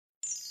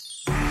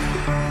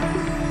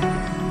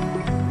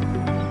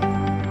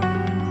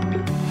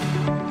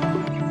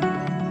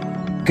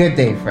Good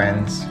day,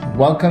 friends.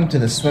 Welcome to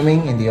the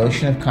Swimming in the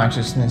Ocean of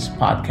Consciousness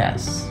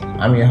podcast.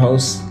 I'm your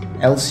host,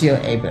 Elcio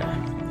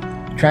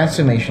Abraham,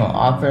 transformational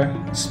author,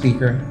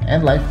 speaker,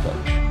 and life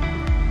coach.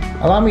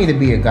 Allow me to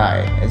be your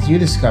guide as you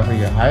discover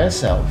your higher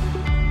self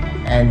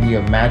and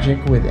your magic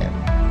within.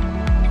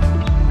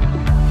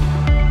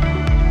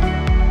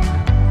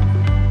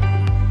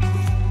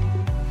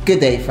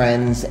 Good day,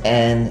 friends,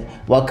 and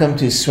welcome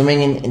to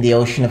Swimming in the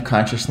Ocean of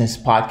Consciousness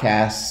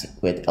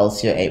podcast with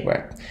Elcio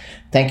Abraham.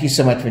 Thank you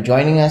so much for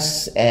joining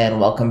us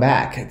and welcome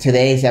back.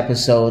 Today's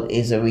episode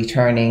is a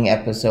returning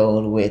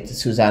episode with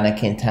Suzanna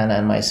Quintana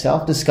and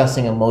myself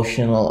discussing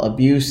emotional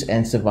abuse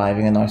and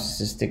surviving a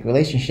narcissistic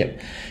relationship.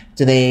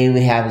 Today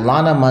we have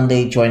Lana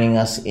Monday joining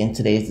us in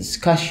today's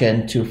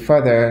discussion to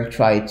further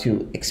try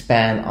to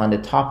expand on the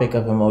topic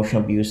of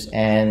emotional abuse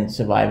and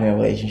surviving a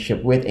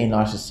relationship with a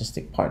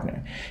narcissistic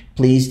partner.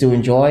 Please do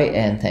enjoy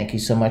and thank you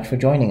so much for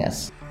joining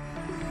us.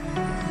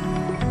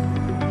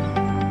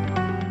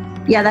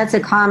 Yeah, that's a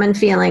common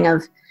feeling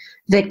of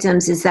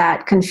victims, is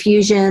that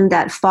confusion,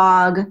 that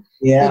fog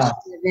that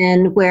you live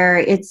in,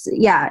 where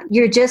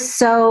you're just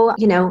so,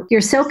 you're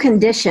so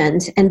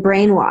conditioned and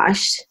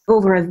brainwashed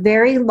over a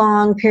very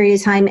long period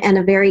of time and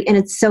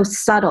it's so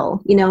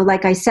subtle,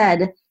 like I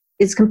said,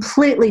 it's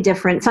completely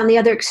different. It's on the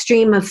other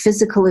extreme of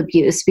physical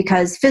abuse,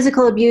 because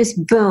physical abuse,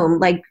 boom,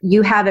 like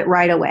you have it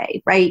right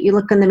away, right? You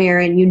look in the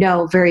mirror and you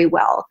know very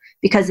well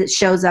because it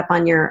shows up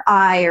on your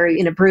eye or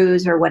in a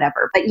bruise or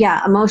whatever. But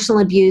yeah, emotional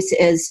abuse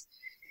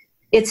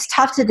it's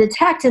tough to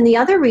detect. And the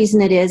other reason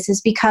it is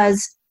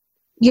because,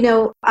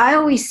 I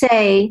always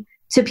say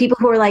to people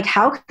who are like,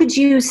 how could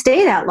you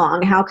stay that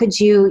long? How could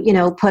you,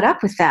 put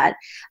up with that?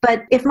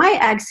 But if my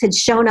ex had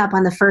shown up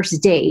on the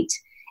first date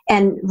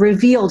and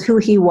revealed who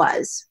he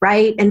was,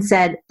 right? And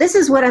said, this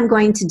is what I'm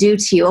going to do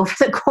to you over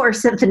the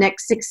course of the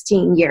next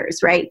 16 years,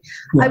 right?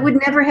 Yeah. I would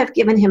never have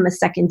given him a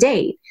second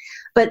date.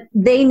 But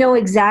they know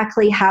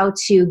exactly how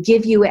to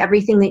give you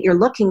everything that you're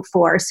looking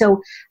for.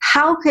 So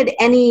how could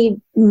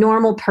any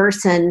normal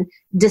person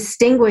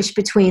distinguish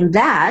between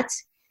that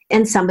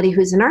and somebody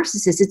who's a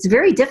narcissist? It's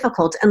very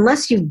difficult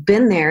unless you've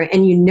been there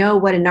and you know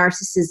what a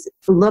narcissist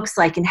looks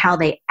like and how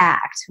they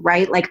act,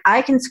 right? Like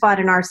I can spot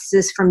a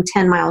narcissist from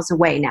 10 miles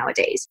away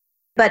nowadays.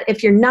 But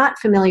if you're not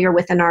familiar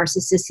with a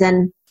narcissist,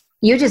 then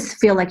you just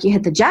feel like you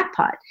hit the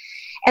jackpot.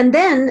 And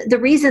then the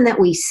reason that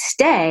we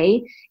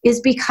stay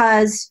is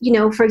because,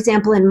 for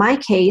example, in my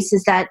case,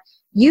 is that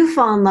you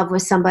fall in love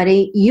with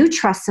somebody, you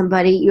trust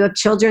somebody, you have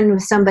children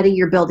with somebody,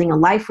 you're building a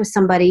life with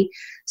somebody.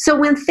 So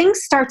when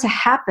things start to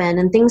happen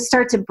and things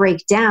start to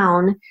break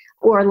down,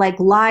 or like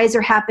lies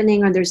are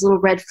happening, or there's little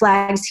red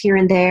flags here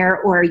and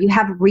there, or you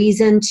have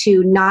reason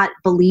to not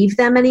believe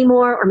them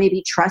anymore, or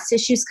maybe trust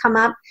issues come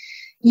up,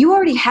 you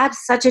already have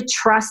such a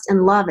trust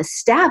and love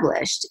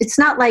established. It's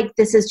not like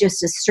this is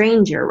just a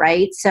stranger,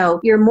 right? So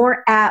you're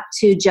more apt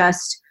to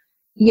just,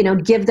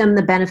 give them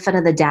the benefit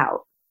of the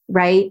doubt,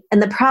 right?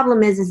 And the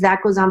problem is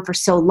that goes on for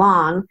so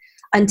long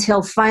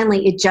until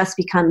finally it just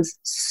becomes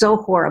so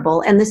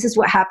horrible. And this is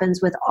what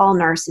happens with all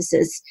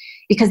narcissists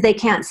because they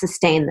can't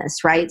sustain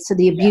this, right? So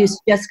the abuse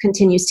just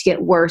continues to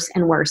get worse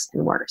and worse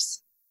and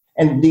worse.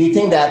 And do you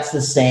think that's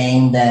the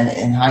same then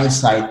in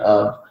hindsight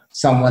of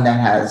someone that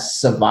has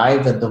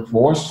survived a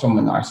divorce from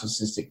a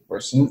narcissistic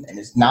person and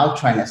is now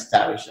trying to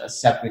establish a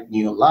separate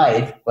new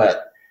life,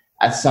 but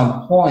at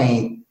some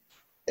point,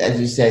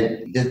 as you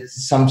said,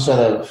 there's some sort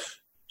of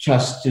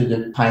trust to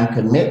the time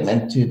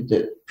commitment to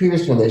the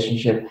previous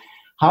relationship.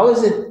 How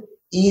is it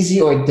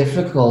easy or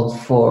difficult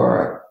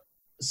for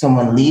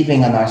someone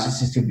leaving a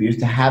narcissistic abuse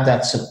to have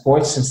that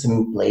support system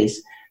in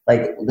place?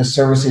 Like the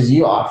services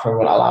you offer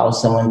will allow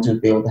someone to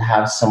be able to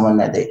have someone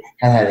that they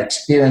have had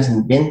experience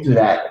and been through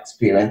that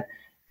experience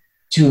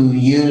to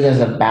use as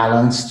a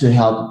balance to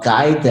help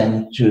guide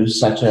them through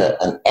such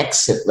an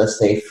exit, let's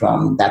say,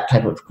 from that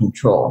type of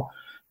control.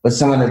 But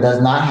someone that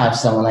does not have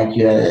someone like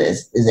you that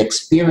is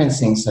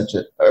experiencing such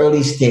an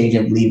early stage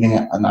of leaving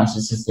a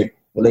narcissistic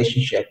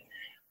relationship,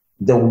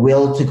 the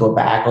will to go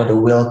back or the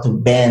will to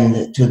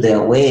bend to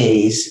their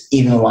ways,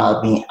 even while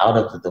being out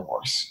of the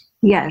divorce.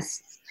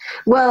 Yes.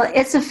 Well,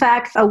 it's a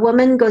fact. A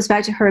woman goes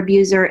back to her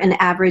abuser an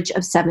average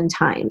of 7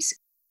 times.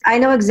 I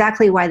know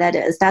exactly why that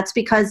is. That's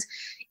because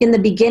in the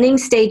beginning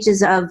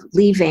stages of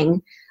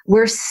leaving,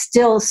 we're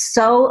still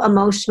so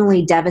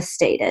emotionally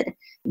devastated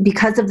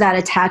because of that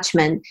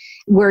attachment.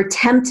 We're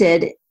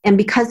tempted, and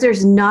because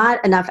there's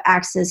not enough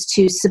access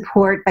to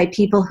support by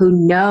people who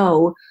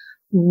know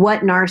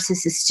what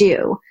narcissists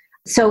do.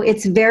 So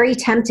it's very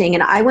tempting.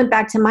 And I went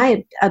back to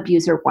my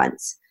abuser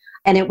once.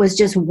 And it was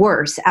just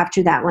worse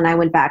after that when I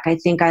went back. I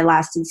think I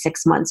lasted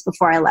 6 months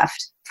before I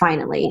left,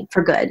 finally,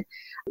 for good.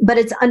 But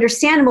it's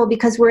understandable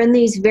because we're in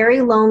these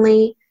very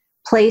lonely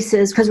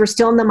places because we're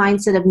still in the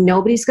mindset of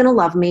nobody's going to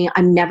love me.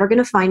 I'm never going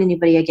to find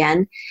anybody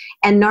again.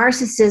 And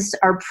narcissists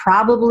are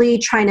probably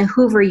trying to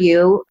hoover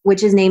you,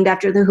 which is named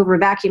after the Hoover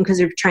vacuum because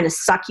they're trying to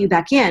suck you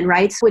back in,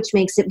 right? Which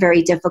makes it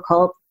very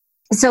difficult.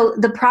 So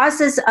the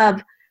process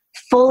of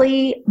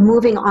fully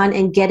moving on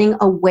and getting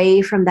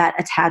away from that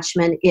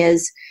attachment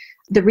is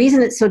The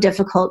reason it's so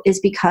difficult is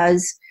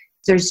because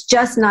there's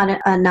just not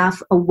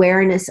enough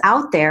awareness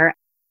out there.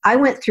 I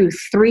went through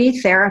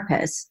 3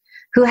 therapists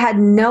who had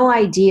no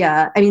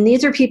idea. I mean,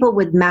 these are people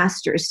with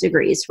master's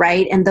degrees,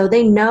 right? And though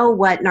they know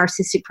what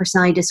narcissistic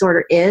personality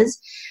disorder is,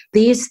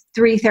 these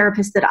 3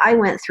 therapists that I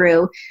went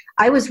through,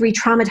 I was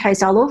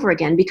re-traumatized all over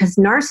again, because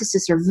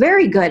narcissists are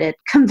very good at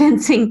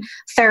convincing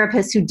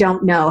therapists who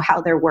don't know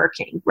how they're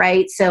working,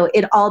 right? So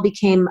it all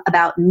became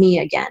about me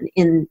again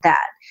in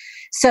that.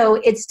 So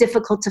it's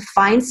difficult to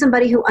find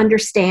somebody who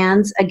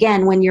understands,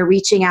 again, when you're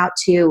reaching out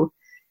to,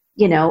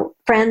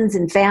 friends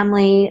and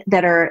family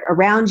that are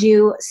around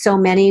you. So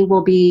many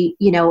will be,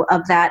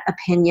 of that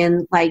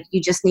opinion, like, you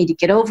just need to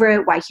get over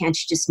it. Why can't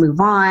you just move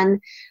on?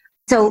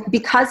 So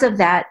because of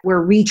that,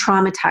 we're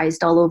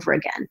re-traumatized all over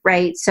again,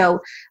 right?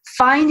 So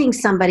finding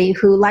somebody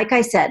who, like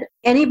I said,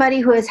 anybody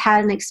who has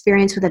had an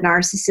experience with a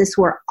narcissist,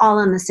 we're all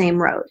on the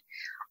same road.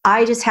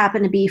 I just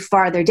happened to be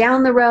farther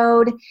down the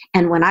road.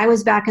 And when I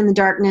was back in the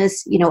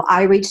darkness,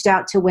 I reached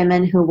out to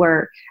women who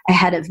were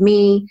ahead of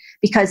me,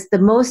 because the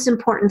most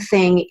important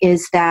thing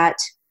is that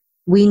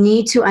we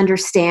need to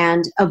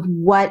understand of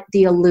what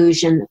the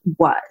illusion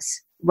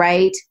was,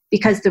 right?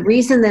 Because the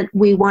reason that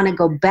we want to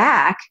go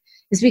back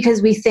is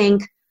because we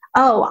think,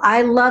 oh,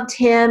 I loved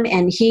him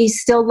and he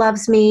still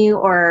loves me,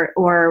 or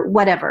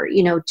whatever,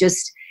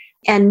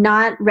 and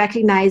not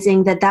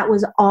recognizing that that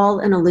was all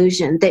an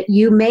illusion, that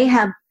you may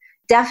have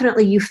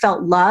definitely you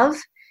felt love,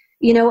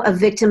 a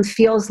victim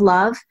feels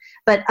love,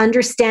 but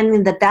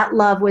understanding that that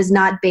love was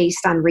not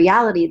based on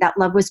reality. That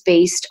love was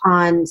based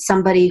on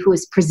somebody who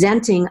is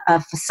presenting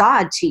a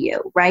facade to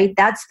you, right?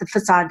 That's the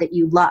facade that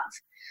you love.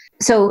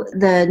 So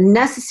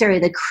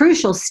the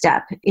crucial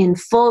step in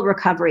full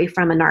recovery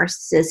from a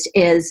narcissist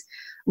is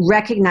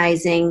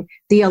recognizing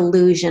the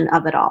illusion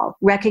of it all,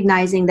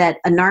 recognizing that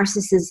a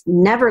narcissist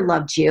never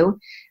loved you.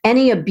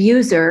 Any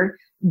abuser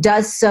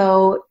does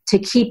so to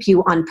keep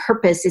you on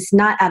purpose. It's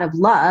not out of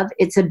love.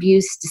 It's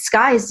abuse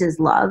disguised as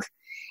love.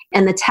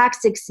 And the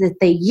tactics that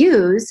they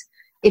use,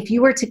 if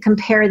you were to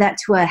compare that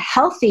to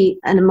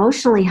an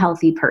emotionally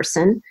healthy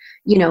person,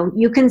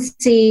 you can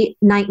see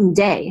night and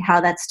day how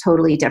that's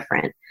totally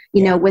different.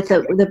 With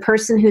the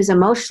person who's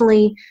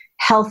emotionally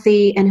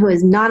healthy and who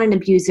is not an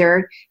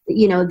abuser,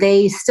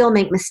 they still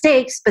make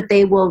mistakes, but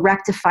they will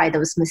rectify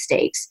those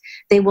mistakes.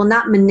 They will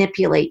not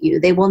manipulate you.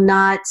 They will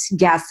not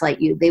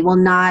gaslight you. They will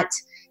not,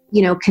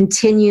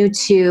 continue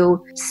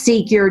to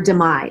seek your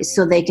demise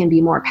so they can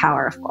be more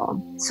powerful.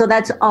 So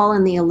that's all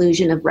in the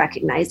illusion of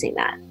recognizing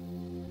that.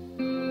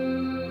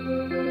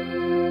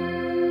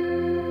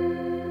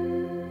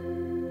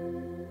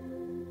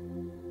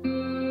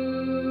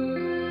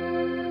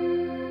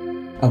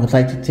 I would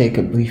like to take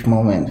a brief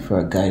moment for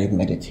a guided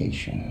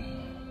meditation.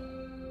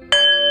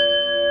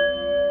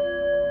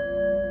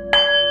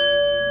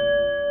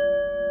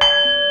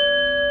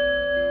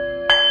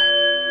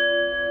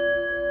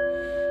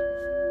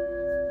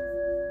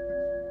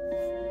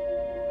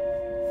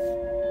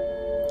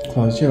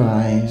 Close your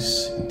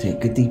eyes and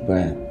take a deep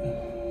breath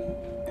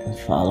and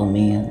follow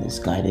me in this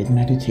guided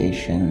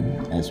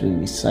meditation as we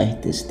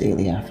recite this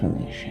daily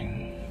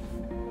affirmation.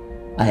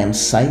 I am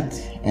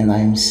sight and I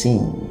am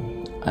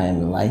seen. I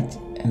am light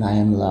and I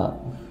am love.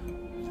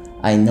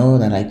 I know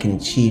that I can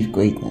achieve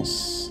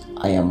greatness.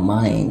 I am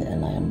mind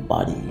and I am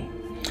body.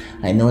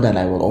 I know that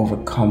I will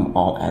overcome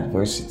all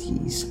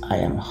adversities. I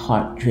am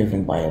heart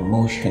driven by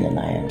emotion and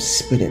I am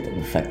spirit of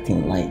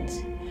affecting light.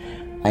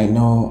 I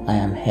know I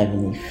am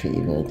heavenly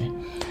favored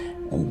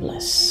and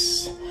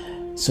blessed.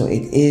 So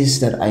it is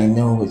that I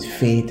know with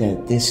faith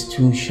that this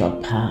too shall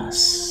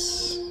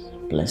pass.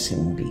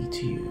 Blessing be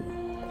to you.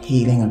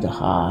 Healing of the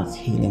heart,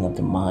 healing of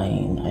the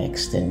mind, I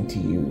extend to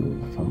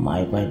you from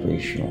my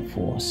vibrational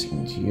force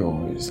into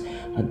yours,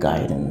 a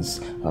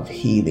guidance of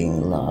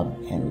healing, love,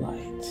 and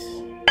light.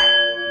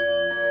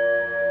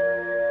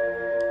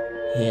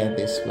 Hear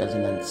this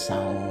resonant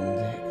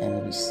sound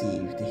and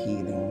receive the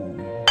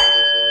healing.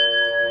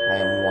 I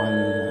am one,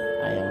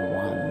 I am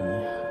one,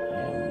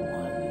 I am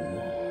one.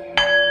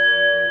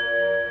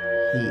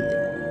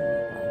 Healing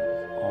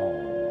of all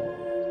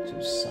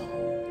to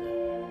sound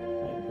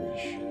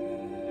vibration.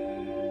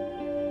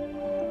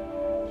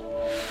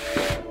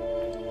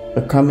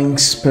 Becoming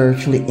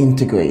spiritually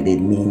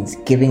integrated means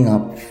giving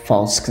up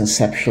false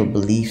conceptual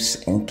beliefs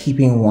and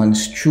keeping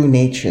one's true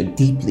nature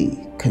deeply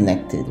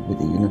connected with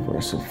the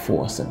universal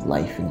force of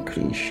life and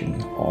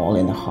creation, all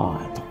in the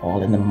heart,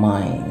 all in the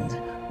mind,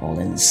 all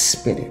in the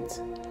spirit.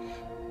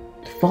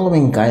 The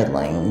following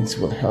guidelines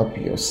will help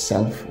your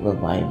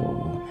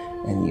self-revival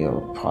and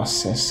your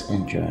process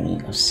and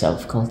journey of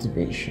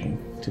self-cultivation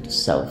to the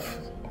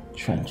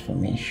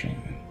self-transformation.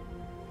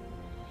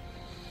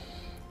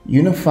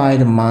 Unify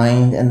the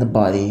mind and the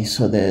body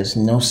so there is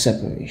no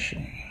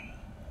separation.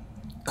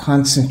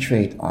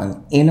 Concentrate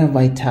on inner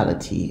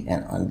vitality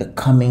and on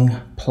becoming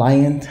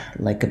pliant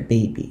like a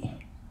baby.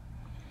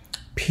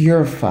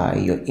 Purify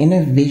your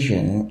inner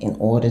vision in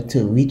order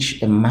to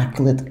reach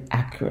immaculate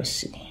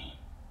accuracy.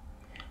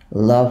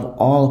 Love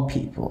all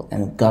people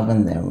and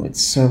govern them with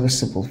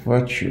serviceable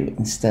virtue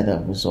instead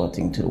of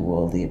resorting to the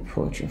worldly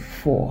approach of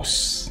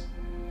force.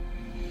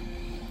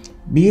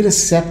 Be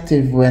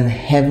receptive when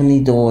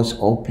heavenly doors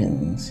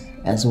open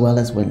as well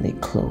as when they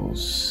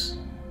close.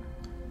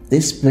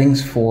 This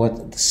brings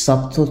forth the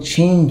subtle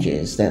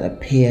changes that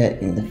appear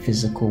in the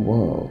physical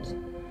world.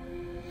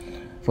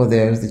 For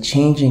there is the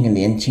changing and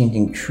the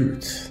unchanging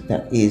truth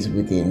that is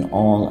within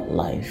all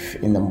life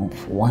in the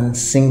one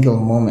single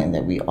moment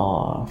that we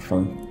are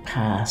from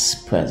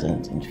past,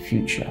 present, and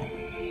future.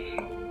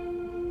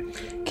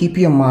 Keep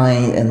your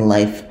mind and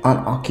life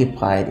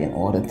unoccupied in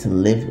order to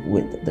live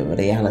with the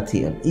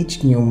reality of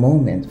each new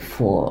moment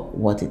for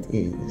what it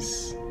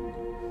is.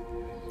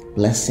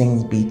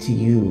 Blessings be to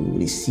you.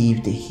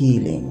 Receive the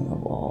healing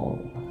of all.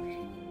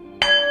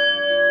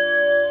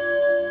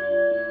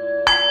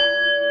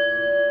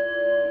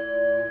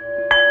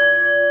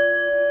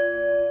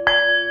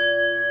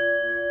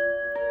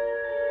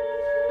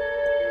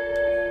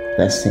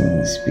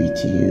 Blessings be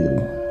to you.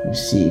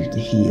 Receive the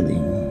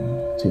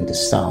healing through the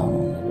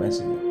sound of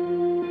resonance.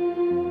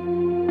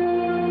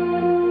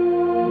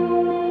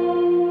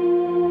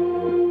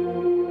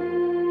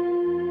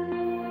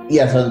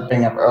 Yes, I was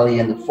bringing up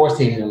earlier in the 4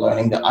 stages of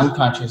learning, the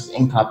unconscious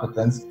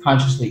incompetence,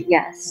 consciously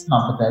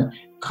competent,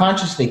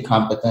 consciously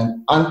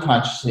competent,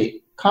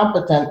 unconsciously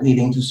competent,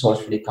 leading to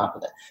sourcefully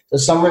competent. So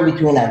somewhere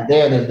between that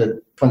there's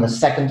from the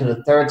second to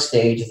the third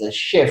stage is a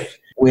shift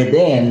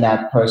within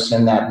that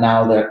person that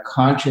now they're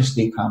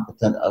consciously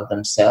competent of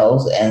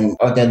themselves and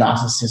or their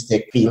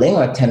narcissistic feeling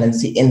or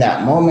tendency in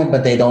that moment,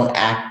 but they don't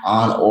act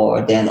on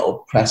or then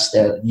oppress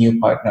their new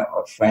partner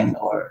or friend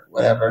or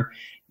whatever.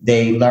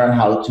 They learn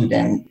how to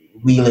then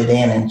reel it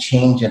in and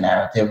change the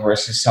narrative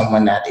versus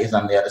someone that is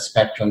on the other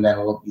spectrum then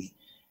will be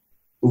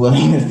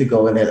willingness to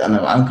go in it on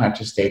an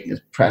unconscious state and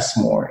just press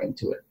more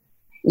into it.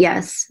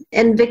 Yes.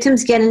 And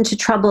victims get into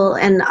trouble,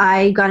 and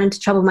I got into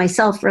trouble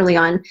myself early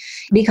on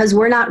because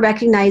we're not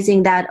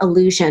recognizing that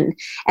illusion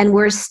and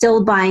we're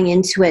still buying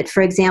into it.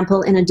 For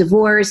example, in a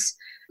divorce,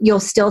 you'll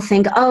still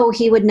think, oh,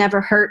 he would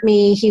never hurt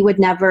me. He would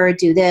never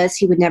do this.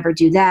 He would never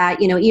do that.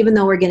 Even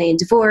though we're getting a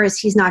divorce,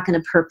 he's not going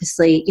to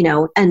purposely,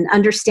 and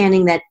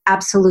understanding that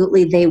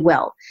absolutely they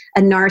will.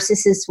 A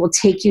narcissist will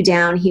take you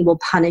down. He will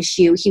punish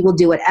you. He will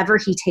do whatever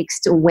he takes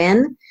to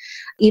win,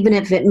 even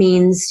if it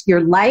means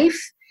your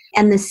life.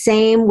 And the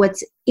same,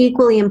 what's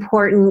equally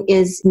important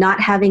is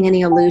not having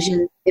any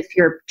illusion if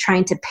you're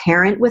trying to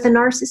parent with a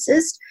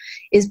narcissist,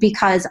 is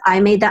because I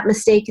made that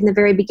mistake in the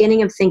very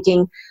beginning of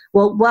thinking,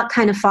 well, what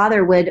kind of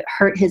father would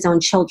hurt his own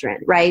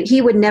children, right?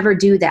 He would never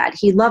do that.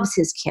 He loves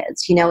his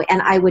kids,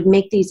 and I would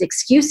make these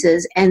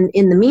excuses. And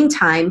in the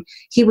meantime,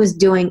 he was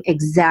doing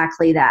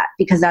exactly that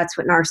because that's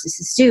what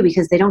narcissists do,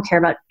 because they don't care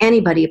about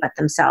anybody but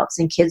themselves,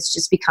 and kids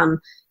just become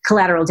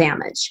collateral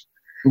damage.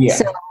 Yeah.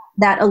 So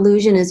that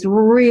illusion is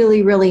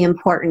really, really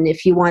important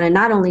if you want to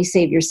not only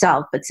save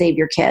yourself, but save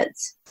your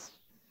kids.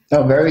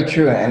 Oh, very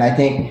true. And I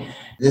think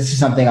this is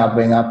something I'll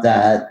bring up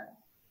that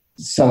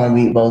someone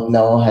we both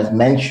know has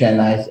mentioned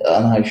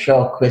on her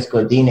show, Chris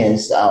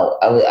Godinez.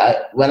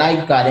 When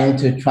I got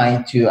into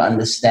trying to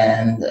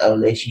understand a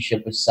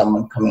relationship with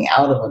someone coming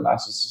out of a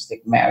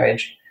narcissistic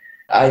marriage,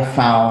 I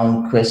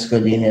found Chris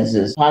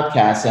Godinez's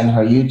podcast and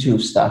her YouTube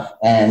stuff.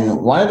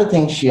 And one of the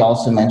things she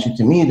also mentioned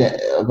to me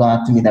that, well,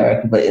 not to me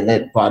directly, but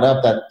it brought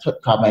up that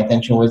caught my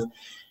attention was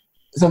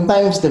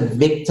sometimes the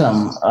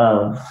victim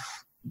of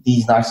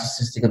these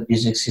narcissistic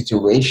abusive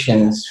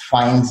situations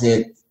finds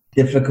it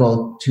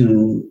difficult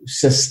to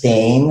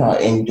sustain or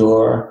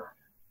endure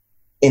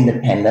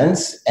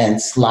independence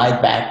and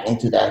slide back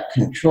into that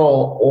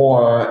control,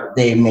 or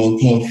they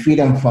maintain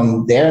freedom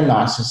from their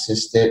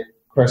narcissistic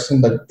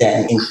person, but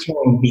then in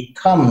turn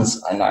becomes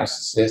a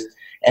narcissist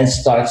and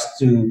starts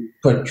to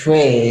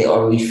portray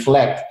or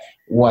reflect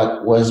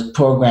what was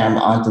programmed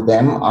onto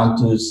them,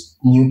 onto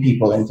new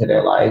people into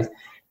their lives,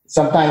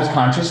 sometimes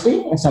consciously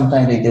and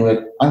sometimes they do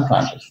it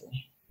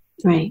unconsciously.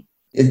 Right.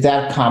 Is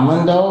that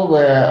common though,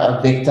 where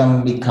a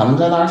victim becomes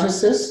a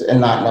narcissist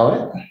and not know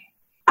it?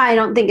 I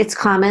don't think it's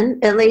common,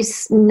 at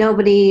least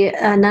nobody,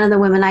 none of the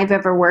women I've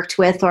ever worked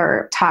with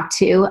or talked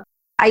to.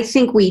 I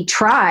think we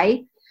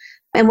try.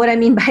 And what I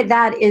mean by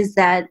that is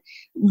that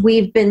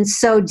we've been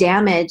so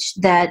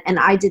damaged that, and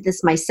I did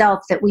this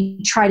myself, that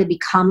we try to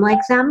become like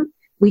them.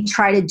 We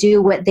try to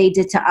do what they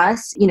did to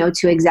us,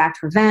 to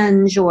exact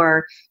revenge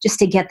or just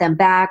to get them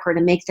back or to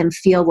make them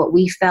feel what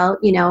we felt.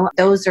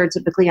 Those are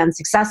typically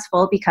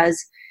unsuccessful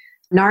because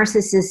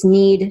narcissists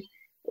need,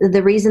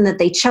 the reason that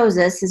they chose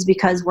us is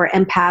because we're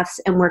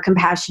empaths and we're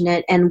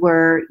compassionate and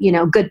we're,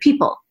 good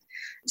people.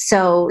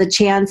 So the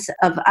chance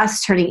of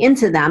us turning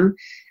into them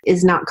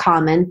is not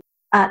common.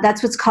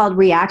 That's what's called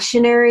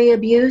reactionary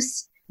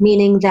abuse,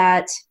 meaning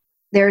that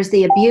there's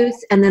the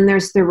abuse and then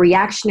there's the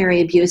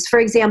reactionary abuse. For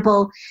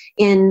example,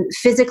 in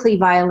physically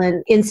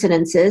violent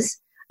incidences,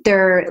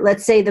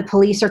 let's say the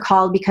police are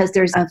called because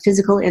there's a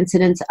physical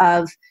incident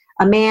of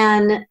a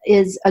man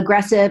is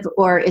aggressive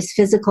or is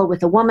physical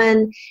with a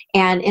woman,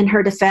 and in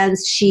her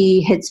defense,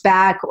 she hits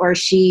back or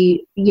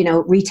she,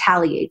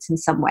 retaliates in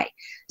some way.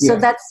 So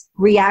Yes. that's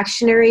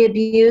reactionary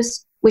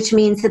abuse, which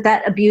means that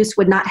that abuse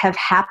would not have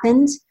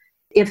happened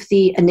if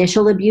the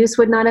initial abuse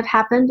would not have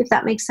happened, if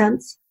that makes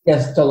sense.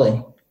 Yes,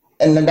 totally.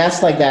 And then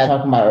that's like that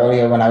talking about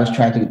earlier when I was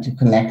trying to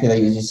connect it.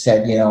 You just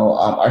said,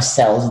 our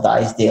cells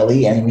dies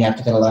daily, and we have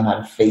to kind of learn how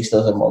to face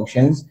those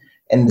emotions.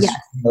 And this Yes.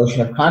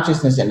 notion of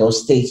consciousness and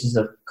those stages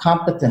of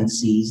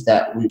competencies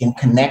that we can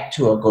connect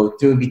to or go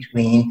through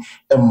between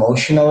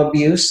emotional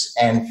abuse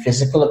and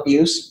physical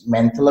abuse,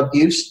 mental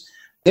abuse,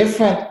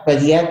 different,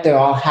 but yet they're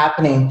all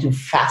happening to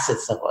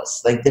facets of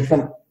us, like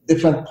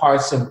different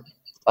parts of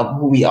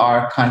who we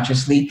are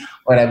consciously,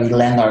 or that we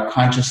lend our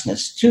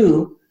consciousness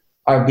to,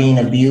 are being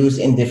abused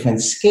in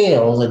different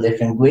scales or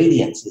different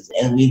gradients.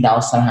 And we now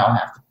somehow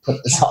have to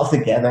put this all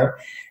together.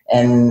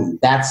 And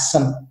that's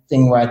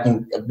something where I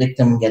think a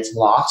victim gets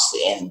lost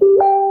in,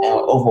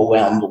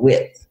 overwhelmed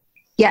with.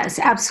 Yes,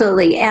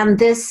 absolutely. And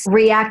this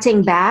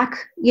reacting back,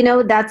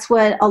 that's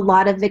what a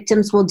lot of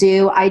victims will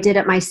do. I did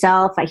it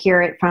myself. I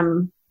hear it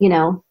from,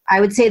 I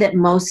would say that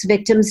most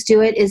victims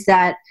do it, is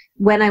that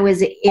when I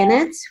was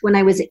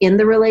in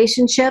the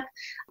relationship,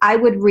 I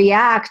would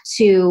react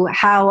to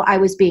how I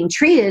was being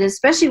treated,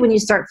 especially when you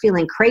start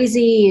feeling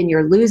crazy and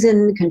you're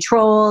losing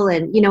control,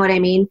 and you know what I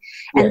mean?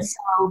 Yes. And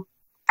so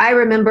I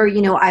remember,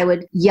 I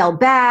would yell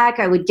back.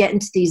 I would get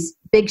into these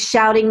big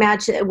shouting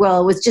matches.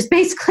 Well, it was just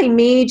basically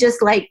me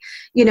just like,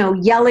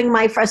 yelling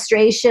my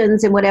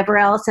frustrations and whatever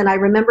else. And I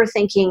remember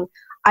thinking,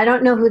 I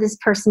don't know who this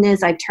person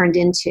is I've turned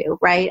into,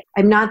 right?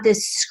 I'm not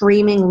this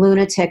screaming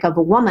lunatic of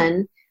a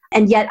woman.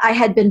 And yet I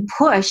had been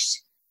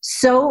pushed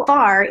so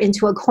far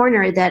into a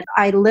corner that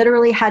I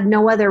literally had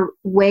no other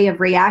way of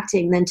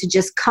reacting than to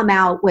just come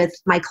out with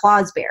my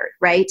claws bared,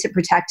 right? To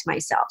protect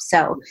myself.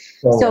 So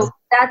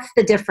that's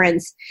the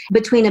difference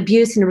between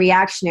abuse and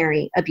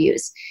reactionary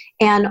abuse.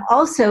 And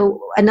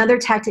also another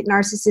tactic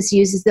narcissists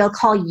use is they'll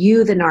call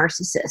you the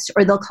narcissist,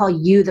 or they'll call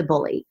you the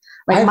bully.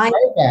 I've heard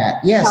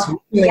that. Yes.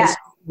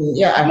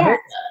 Yeah, I've heard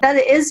that.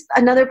 That is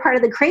another part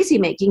of the crazy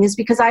making, is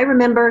because I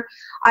remember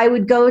I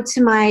would go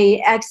to my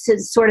ex to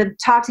sort of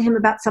talk to him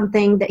about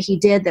something that he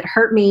did that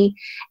hurt me.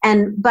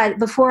 But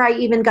before I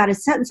even got a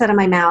sentence out of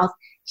my mouth,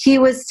 he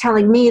was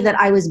telling me that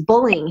I was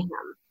bullying him.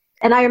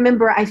 And I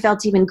remember I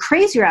felt even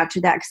crazier after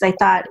that, because I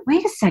thought,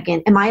 wait a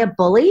second, am I a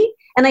bully?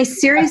 And I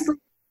seriously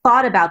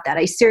thought about that.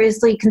 I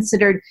seriously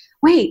considered,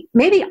 wait,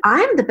 maybe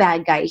I'm the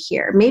bad guy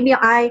here. Maybe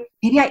I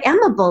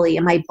am a bully.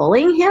 Am I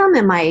bullying him?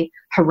 Am I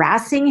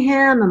harassing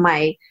him? Am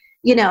I,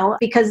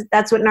 because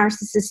that's what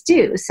narcissists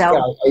do. So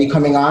are you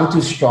coming on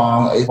too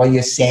strong? Is what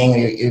you're saying,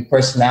 or your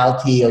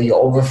personality, or you're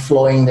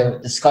overflowing the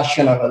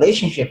discussion or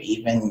relationship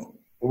even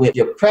with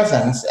your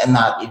presence and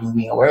not even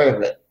being aware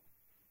of it?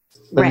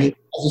 But right.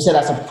 As you said,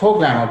 that's a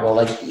programmable.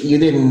 Like, you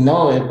didn't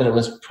know it, but it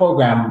was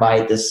programmed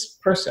by this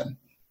person.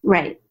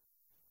 Right.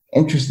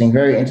 Interesting.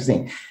 Very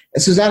interesting.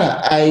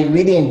 Suzanna, I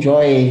really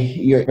enjoy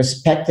your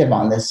perspective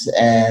on this,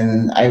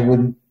 and I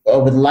would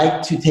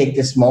like to take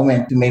this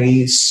moment to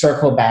maybe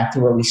circle back to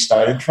where we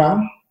started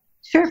from.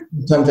 Sure.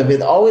 In terms of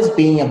it always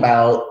being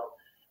about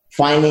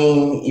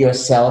finding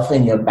yourself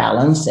and your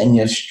balance and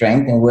your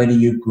strength, and where do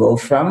you grow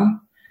from.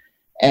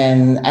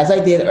 And as I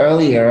did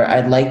earlier,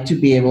 I'd like to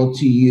be able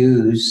to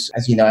use,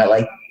 as you know, I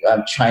like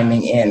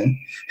chiming in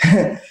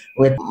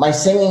with my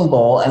singing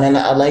bowl, and then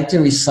I'd like to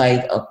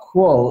recite a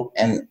quote,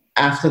 and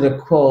after the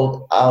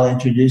quote, I'll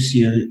introduce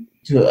you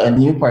to a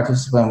new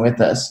participant with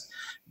us.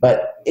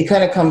 But it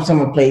kind of comes from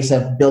a place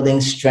of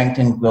building strength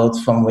and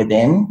growth from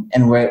within,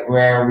 and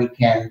where we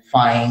can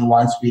find,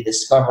 once we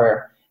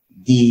discover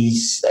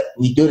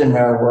we do the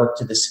mirror work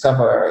to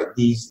discover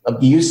these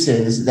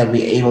abuses, that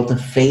we're able to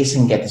face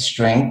and get the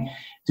strength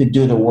to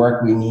do the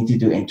work we need to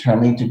do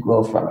internally to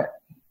grow from it.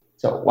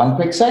 So one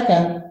quick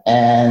second,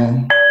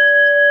 and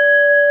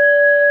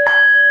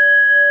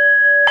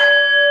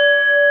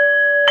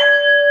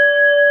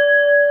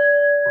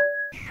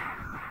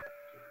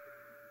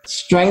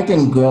strength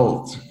and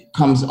growth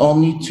comes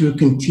only through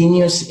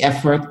continuous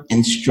effort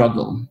and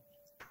struggle.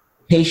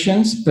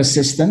 Patience,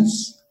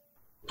 persistence,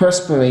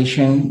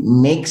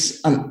 perspiration makes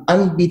an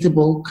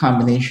unbeatable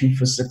combination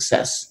for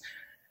success.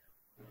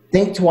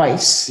 Think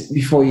twice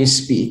before you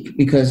speak,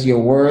 because your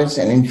words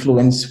and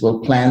influence will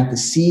plant the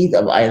seed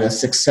of either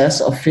success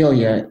or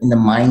failure in the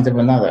mind of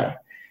another.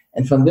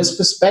 And from this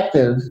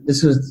perspective,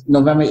 this was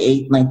November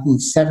 8,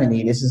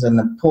 1970. This is a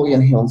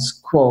Napoleon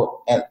Hill's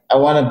quote. And I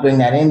want to bring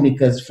that in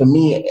because for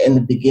me, in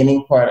the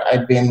beginning part,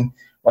 I've been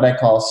what I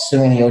call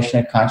swimming in the ocean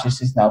of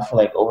consciousness now for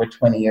like over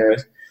 20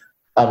 years,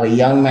 of a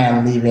young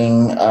man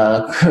leaving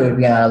a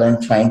Caribbean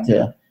island trying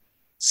to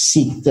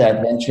seek the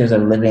adventures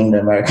of living the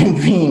American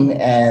dream.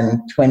 And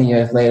 20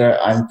 years later,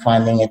 I'm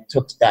finding it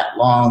took that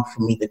long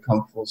for me to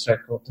come full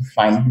circle to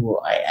find who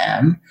I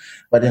am.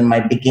 But in my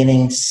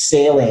beginning,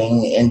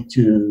 sailing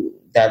into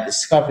that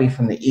discovery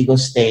from the ego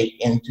state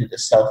into the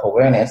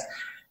self-awareness,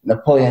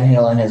 Napoleon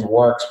Hill and his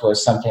works were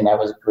something that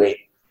was great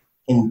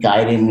in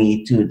guiding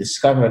me to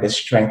discover the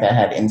strength I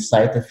had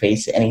inside to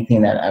face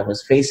anything that I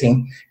was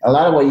facing. A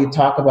lot of what you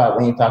talk about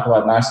when you talk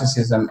about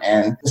narcissism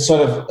and the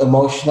sort of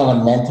emotional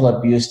and mental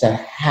abuse that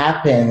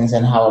happens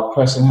and how a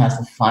person has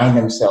to find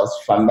themselves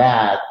from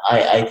that,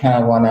 I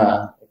kind of want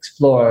to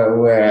explore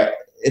where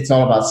it's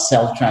all about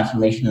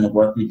self-transformation and the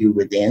work we do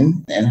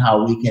within and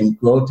how we can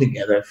grow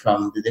together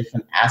from the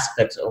different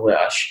aspects of where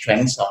our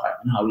strengths are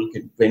and how we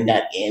can bring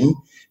that in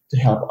to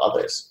help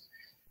others.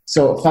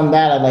 So from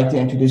that, I'd like to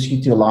introduce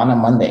you to Alana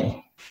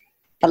Monday.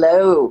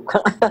 Hello.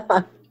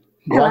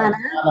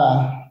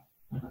 Alana.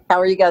 How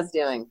are you guys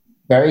doing?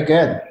 Very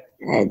good.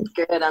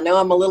 Good. I know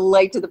I'm a little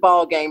late to the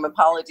ball game.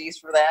 Apologies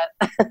for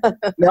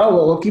that. No,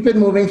 we'll keep it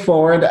moving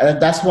forward.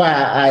 That's why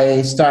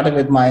I started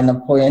with my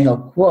Napoleon Hill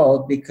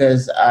quote,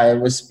 because I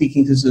was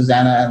speaking to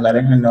Suzanna and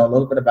letting her know a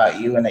little bit about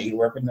you and that you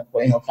work with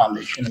Napoleon Hill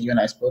Foundation, and you and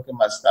I spoke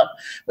about stuff.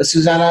 But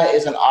Suzanna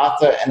is an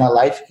author and a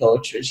life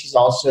coach. She's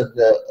also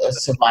a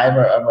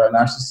survivor of a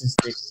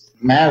narcissistic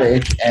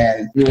marriage,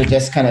 and we were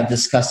just kind of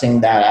discussing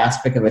that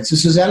aspect of it. So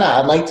Suzanna,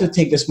 I'd like to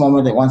take this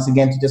moment once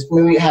again to just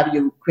maybe have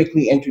you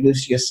quickly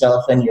introduce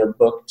yourself and your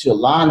book to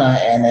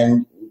Alana, and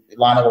then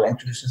Alana will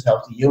introduce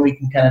herself to you. We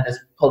can kind of just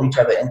pull each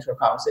other into a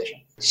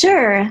conversation.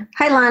 Sure.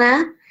 Hi,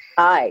 Lana.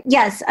 Hi.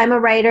 Yes, I'm a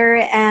writer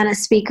and a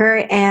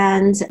speaker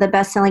and the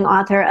best-selling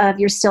author of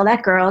You're Still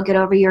That Girl, Get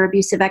Over Your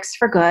Abusive Ex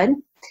for Good,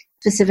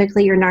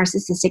 specifically your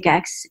narcissistic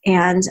ex.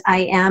 And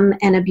I am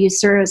an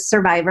abuser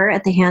survivor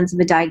at the hands of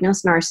a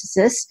diagnosed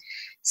narcissist.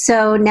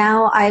 So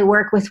now I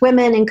work with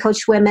women and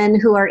coach women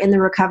who are in the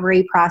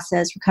recovery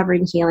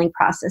and healing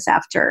process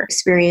after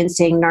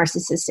experiencing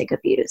narcissistic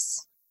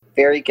abuse.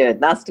 Very good.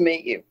 Nice to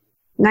meet you.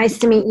 Nice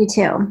to meet you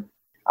too.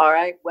 All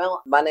right.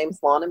 Well, my name's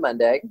Lana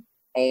Monday,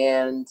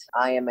 and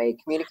I am a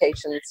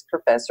communications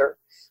professor.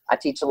 I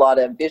teach a lot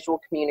of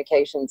visual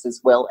communications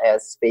as well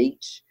as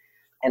speech.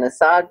 And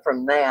aside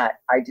from that,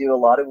 I do a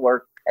lot of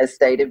work, as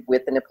stated,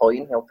 with the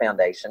Napoleon Hill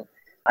Foundation.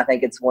 I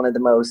think it's one of the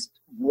most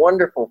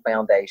wonderful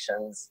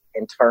foundations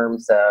in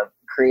terms of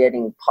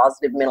creating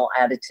positive mental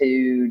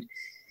attitude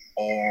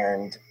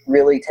and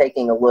really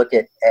taking a look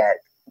at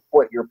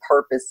what your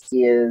purpose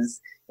is.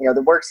 You know,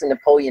 the works in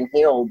Napoleon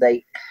Hill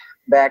date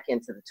back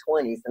into the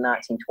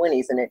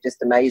 1920s, and it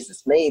just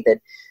amazes me that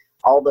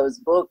all those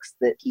books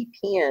that he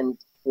penned,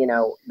 you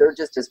know, they're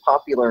just as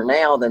popular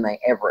now than they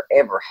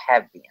ever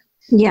have been.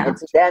 Yeah.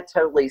 That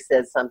totally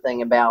says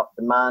something about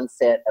the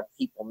mindset of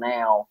people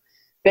now,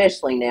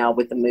 especially now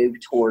with the move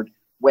toward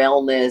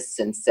wellness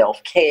and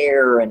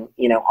self-care and,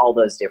 you know, all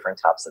those different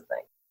types of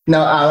things.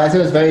 No, I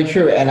think it's very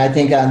true. And I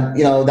think,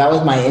 you know, that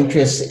was my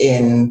interest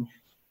in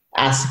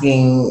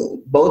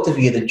asking both of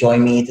you to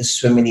join me to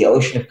swim in the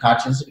ocean of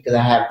consciousness, because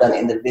I have done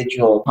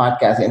individual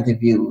podcast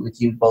interview with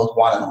you both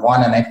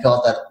one-on-one. And I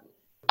felt that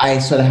I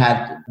sort of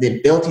had the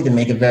ability to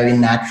make a very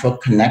natural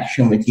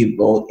connection with you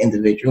both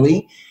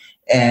individually.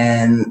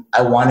 And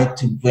I wanted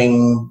to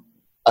bring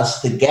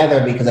us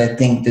together because I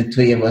think the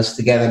three of us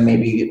together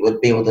maybe would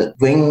be able to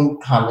bring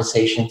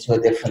conversation to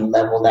a different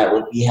level that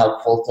would be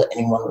helpful to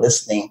anyone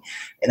listening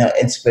in an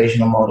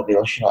inspirational,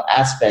 motivational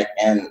aspect.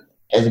 And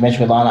as you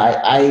mentioned,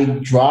 Alana, I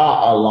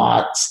draw a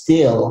lot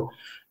still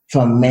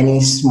from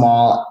many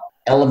small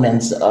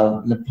elements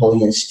of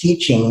Napoleon's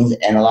teachings,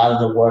 and a lot of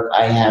the work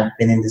I have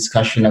been in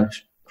discussion of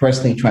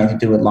personally trying to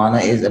do with Lana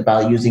is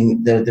about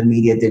using the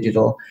media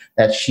digital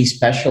that she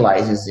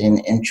specializes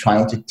in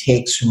trying to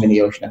take Swim in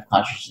the Ocean of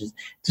Consciousness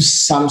to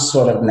some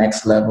sort of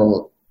next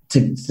level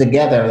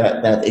together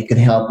that it could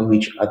help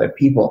reach other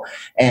people.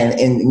 And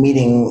in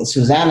meeting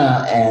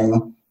Suzanna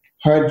and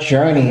her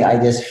journey,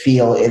 I just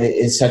feel it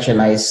is such a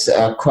nice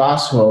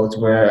crossroads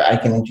where I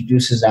can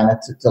introduce Suzanna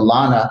to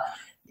Lana,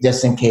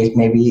 just in case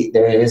maybe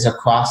there is a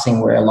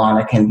crossing where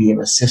Alana can be of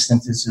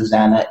assistance to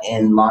Suzanna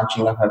in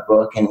launching of her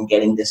book and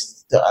getting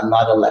this to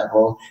another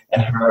level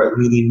and her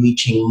really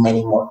reaching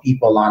many more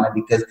people, Alana,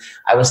 because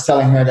I was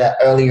telling her that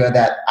earlier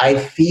that I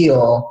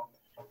feel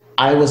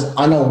I was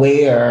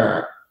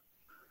unaware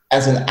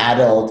as an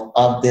adult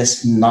of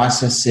this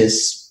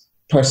narcissist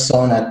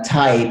persona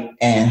type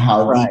and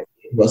how it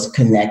was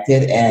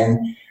connected, and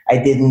I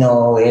didn't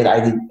know it.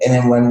 And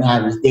then when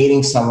I was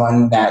dating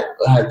someone that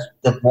had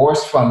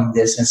divorced from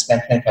this and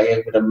spent 25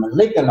 years with a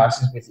malignant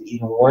narcissist, which is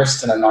even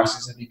worse than a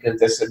narcissist because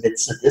they're a bit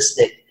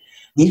sadistic.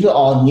 These were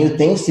all new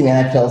things to me,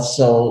 and I felt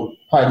so,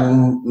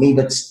 pardon me,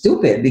 but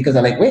stupid, because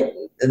I'm like, wait,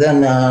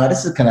 then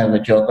this is kind of a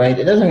joke, right?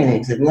 It doesn't really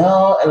exist.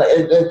 No,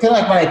 it's kind of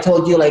like when I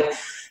told you, like,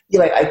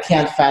 you're like, I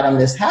can't fathom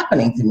this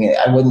happening to me.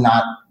 I would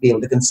not be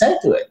able to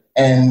consent to it.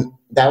 And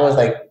that was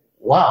like,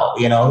 wow,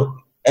 you know.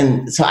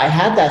 And so I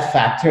had that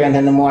factor, and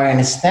then the more I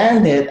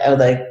understand it, I was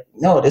like,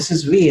 no, this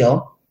is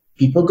real.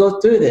 People go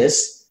through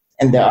this,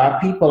 and there are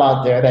people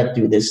out there that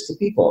do this to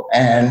people.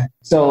 And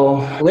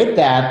so with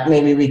that,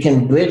 maybe we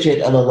can bridge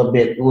it a little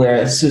bit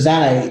where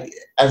Suzanna,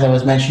 as I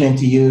was mentioning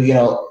to you, you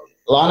know,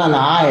 Lana and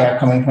I are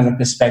coming from the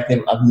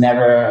perspective of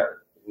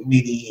never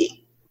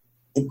really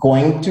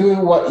going through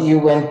what you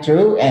went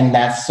through, and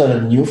that's sort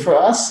of new for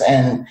us.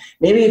 And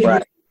maybe if you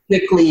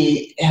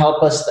quickly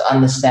help us to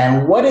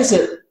understand, what is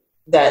it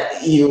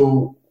that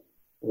you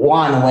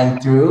one,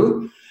 went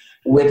through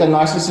with a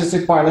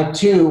narcissistic partner?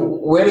 Two,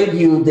 where did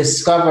you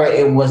discover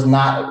it was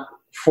not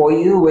for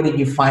you? Where did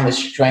you find the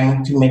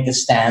strength to make a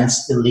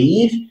stance to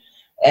leave?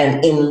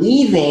 And in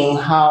leaving,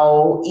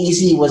 how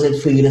easy was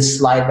it for you to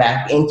slide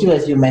back into?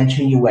 As you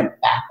mentioned, you went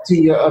back to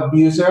your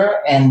abuser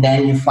and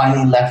then you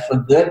finally left for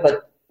good.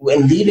 But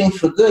when leaving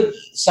for good,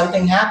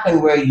 something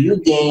happened where you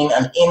gained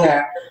an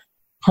inner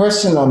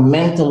personal,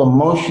 mental,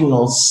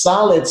 emotional,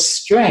 solid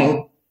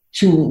strength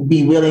to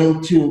be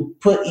willing to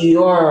put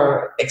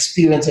your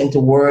experience into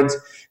words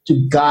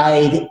to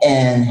guide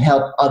and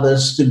help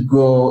others to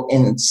grow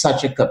in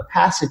such a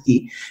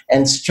capacity.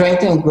 And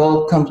strength and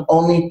growth comes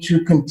only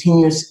through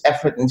continuous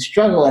effort and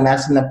struggle. And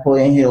that's a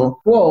Napoleon Hill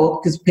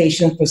quote, because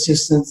patience,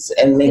 persistence,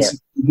 and makes a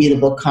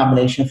unbeatable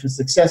combination for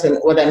success. And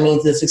what that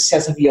means is the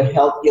success of your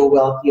health, your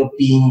wealth, your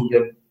being,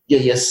 your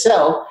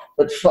yourself.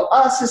 But for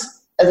us,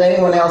 as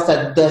anyone else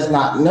that does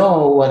not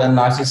know what a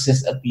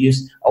narcissist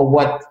abuse or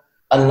what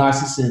a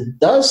narcissist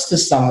does to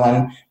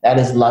someone that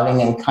is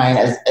loving and kind,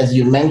 as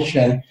you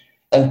mentioned,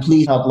 and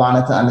please help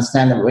Lana to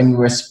understand that when you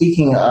were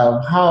speaking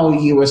of how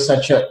you were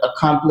such an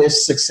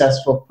accomplished,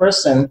 successful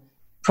person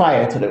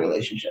prior to the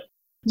relationship.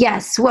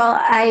 Yes. Well,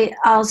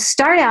 I'll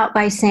start out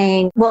by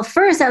saying, well,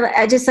 first,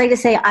 I just like to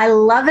say, I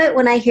love it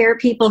when I hear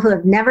people who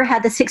have never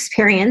had this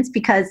experience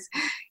because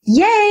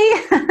yay,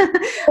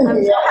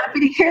 I'm so happy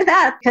to hear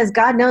that because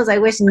God knows I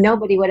wish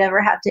nobody would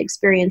ever have to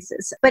experience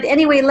this. But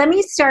anyway, let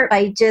me start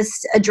by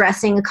just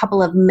addressing a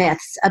couple of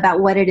myths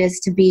about what it is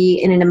to be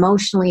in an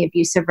emotionally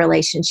abusive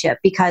relationship,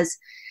 because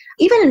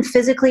even in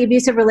physically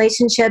abusive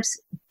relationships,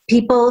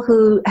 people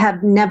who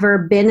have never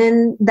been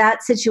in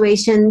that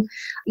situation,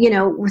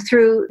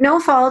 through no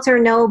fault or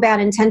no bad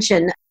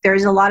intention,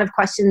 there's a lot of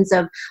questions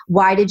of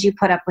why did you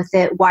put up with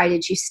it? Why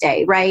did you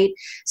stay, right?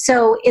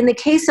 So in the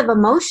case of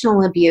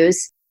emotional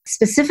abuse,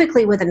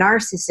 specifically with a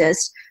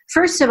narcissist,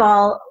 first of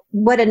all,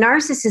 what a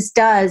narcissist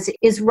does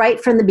is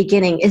right from the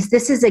beginning is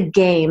this is a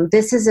game.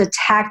 This is a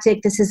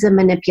tactic. This is a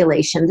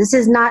manipulation. This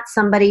is not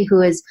somebody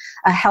who is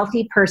a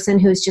healthy person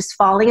who's just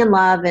falling in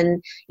love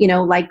and,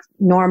 like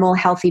normal,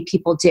 healthy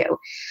people do.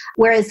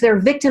 Whereas their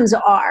victims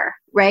are,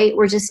 right?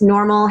 We're just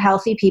normal,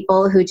 healthy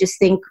people who just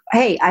think,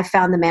 hey, I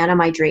found the man of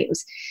my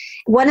dreams.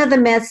 One of the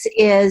myths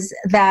is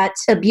that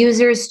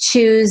abusers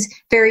choose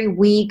very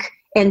weak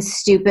and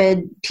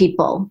stupid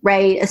people,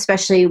 right?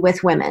 Especially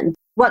with women.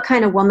 What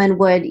kind of woman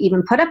would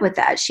even put up with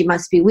that? She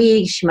must be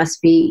weak. She must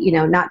be,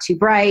 not too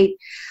bright.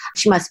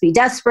 She must be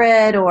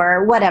desperate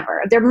or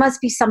whatever. There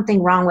must be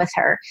something wrong with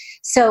her.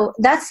 So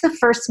that's the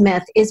first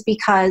myth, is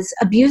because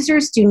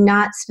abusers do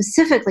not,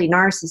 specifically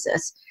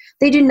narcissists,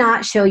 they do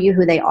not show you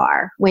who they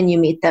are when you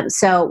meet them.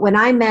 So when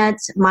I met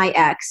my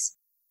ex,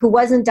 who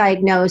wasn't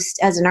diagnosed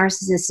as a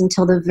narcissist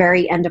until the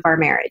very end of our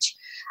marriage,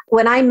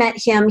 when I met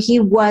him, he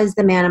was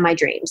the man of my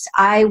dreams.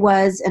 I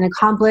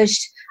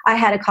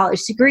had a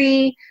college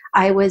degree.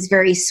 I was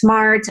very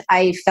smart.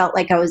 I felt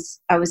like I was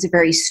a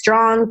very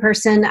strong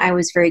person. I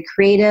was very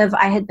creative.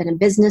 I had been a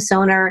business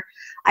owner.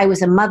 I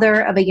was a mother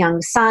of a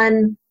young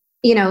son.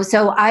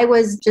 So I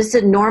was just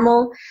a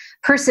normal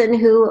person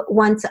who,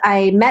 once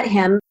I met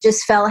him,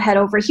 just fell head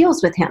over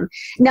heels with him.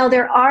 Now,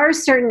 there are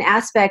certain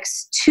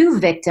aspects to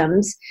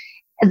victims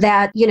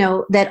that,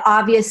 that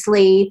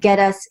obviously get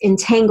us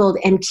entangled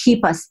and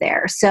keep us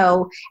there.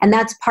 So, and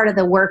that's part of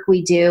the work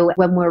we do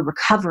when we're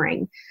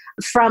recovering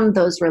from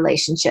those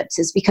relationships,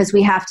 is because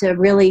we have to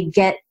really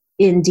get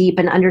in deep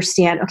and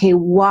understand, okay,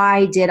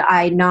 why did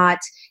I not,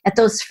 at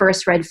those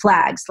first red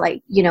flags,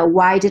 like,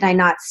 why did I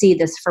not see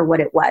this for what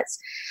it was?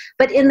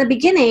 But in the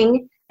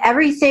beginning,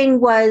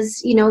 everything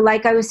was,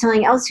 like I was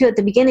telling Elsie at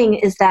the beginning,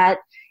 is that,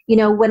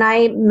 when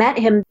I met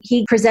him,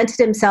 he presented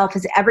himself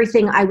as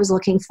everything I was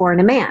looking for in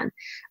a man,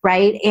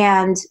 right?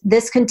 And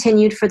this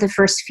continued for the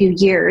first few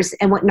years.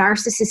 And what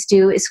narcissists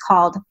do is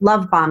called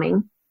love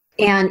bombing.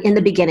 And in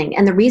the beginning,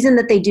 and the reason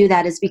that they do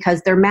that is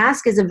because their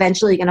mask is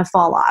eventually going to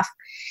fall off.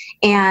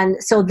 And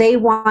so they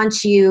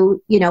want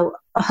you,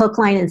 a hook,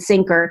 line, and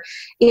sinker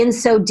in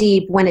so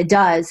deep when it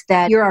does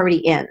that you're already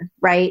in,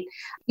 right?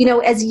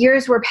 As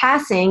years were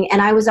passing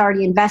and I was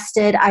already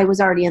invested, I was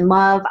already in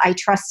love, I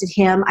trusted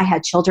him, I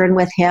had children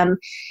with him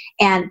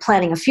and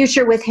planning a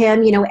future with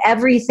him,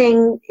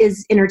 everything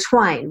is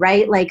intertwined,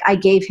 right? Like I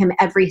gave him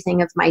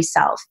everything of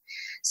myself.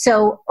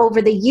 So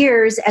over the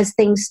years, as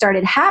things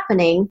started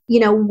happening,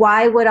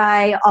 why would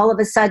I all of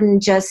a sudden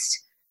just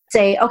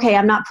say, okay,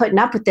 I'm not putting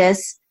up with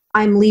this,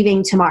 I'm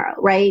leaving tomorrow,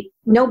 right?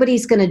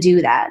 Nobody's going to do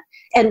that.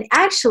 And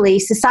actually,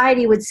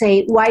 society would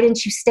say, why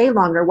didn't you stay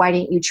longer? Why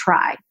didn't you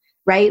try,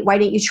 right? Why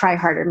didn't you try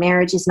harder?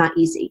 Marriage is not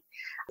easy.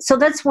 So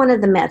that's one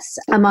of the myths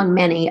among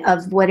many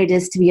of what it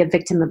is to be a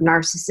victim of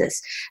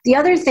narcissists. The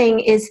other thing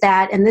is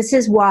that, and this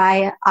is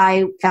why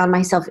I found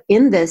myself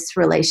in this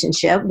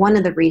relationship, one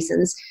of the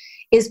reasons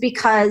is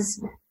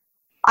because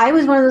I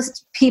was one of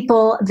those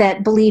people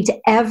that believed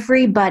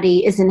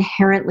everybody is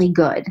inherently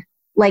good.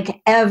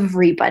 Like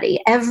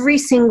everybody, every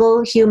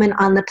single human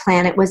on the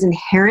planet was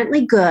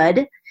inherently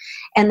good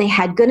and they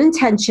had good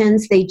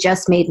intentions. They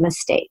just made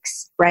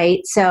mistakes, right?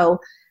 So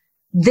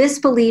this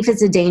belief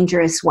is a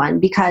dangerous one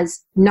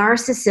because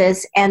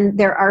narcissists, and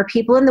there are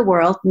people in the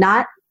world,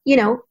 not,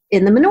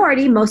 in the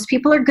minority, most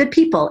people are good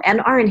people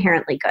and are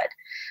inherently good,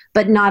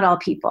 but not all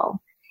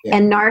people. Yeah.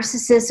 And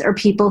narcissists are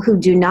people who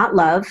do not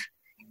love,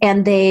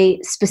 and they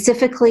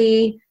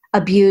specifically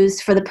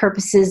abuse for the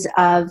purposes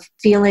of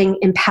feeling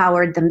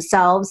empowered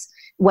themselves,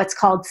 what's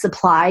called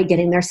supply,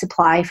 getting their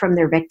supply from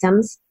their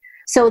victims.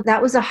 So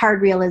that was a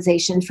hard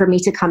realization for me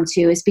to come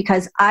to, is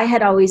because I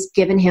had always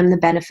given him the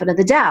benefit of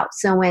the doubt.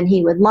 So when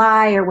he would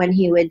lie, or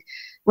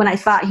when I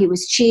thought he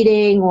was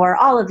cheating, or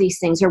all of these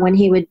things, or when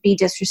he would be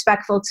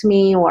disrespectful to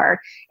me or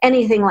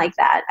anything like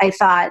that, I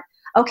thought,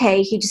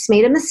 okay, he just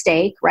made a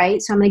mistake,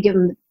 right? So I'm going to give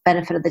him the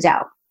benefit of the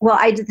doubt. Well,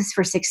 I did this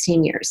for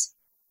 16 years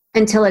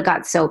until it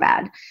got so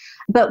bad.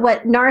 But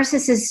what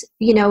narcissists,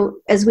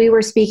 as we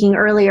were speaking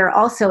earlier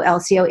also,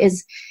 Elcio,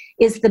 is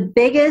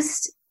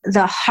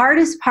the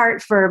hardest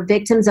part for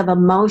victims of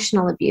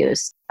emotional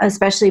abuse,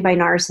 especially by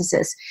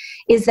narcissists,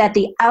 is that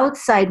the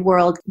outside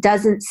world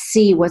doesn't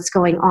see what's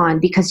going on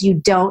because you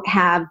don't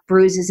have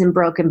bruises and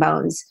broken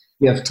bones.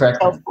 Yes, correct.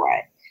 Go for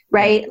it,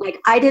 right? Like,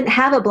 I didn't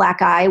have a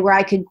black eye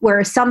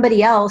where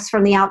somebody else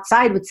from the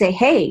outside would say,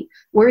 hey,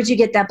 where'd you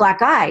get that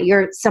black eye?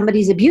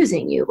 Somebody's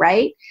abusing you,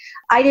 right?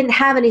 I didn't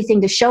have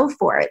anything to show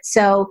for it.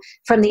 So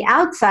from the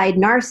outside,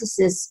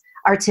 narcissists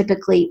are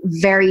typically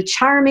very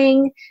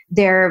charming.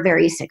 They're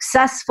very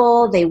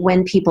successful. They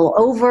win people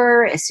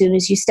over as soon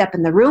as you step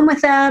in the room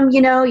with them.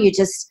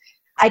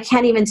 I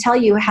can't even tell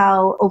you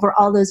how over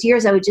all those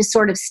years, I would just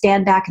sort of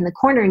stand back in the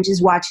corner and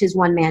just watch his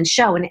one-man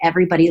show, and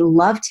everybody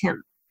loved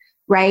him,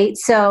 right?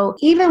 So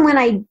even when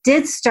I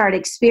did start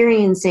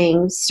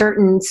experiencing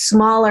certain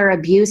smaller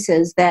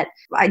abuses that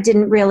I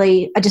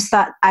just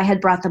thought I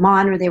had brought them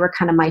on, or they were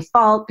kind of my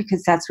fault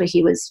because that's what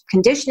he was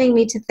conditioning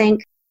me to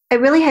think. I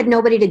really had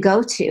nobody to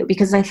go to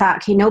because I thought,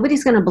 okay,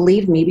 nobody's going to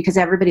believe me because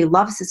everybody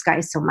loves this guy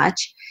so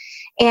much.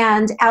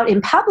 And out in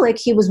public,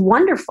 he was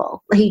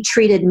wonderful. He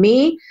treated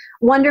me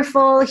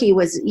wonderful. He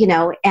was,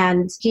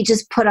 and he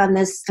just put on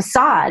this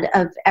facade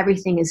of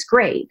everything is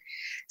great.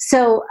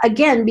 So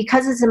again,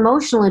 because it's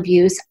emotional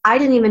abuse, I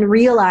didn't even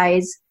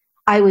realize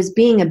I was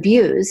being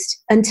abused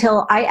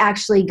until I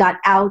actually got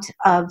out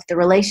of the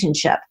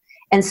relationship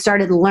and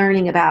started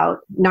learning about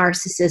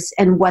narcissists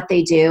and what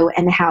they do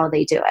and how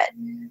they do it.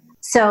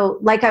 So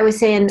like I was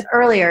saying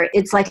earlier,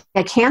 it's like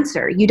a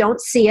cancer. You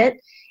don't see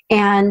it.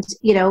 And,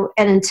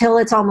 and until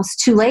it's almost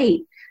too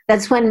late,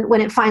 that's when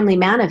it finally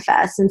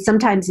manifests. And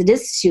sometimes it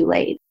is too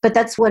late. But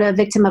that's what a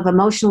victim of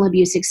emotional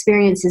abuse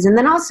experiences. And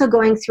then also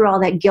going through all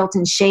that guilt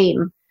and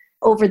shame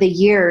over the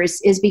years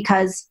is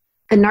because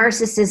a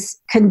narcissist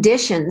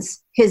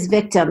conditions his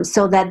victims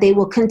so that they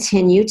will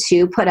continue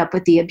to put up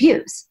with the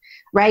abuse,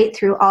 right?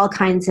 Through all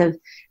kinds of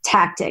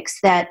tactics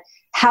that,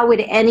 how would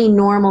any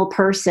normal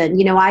person,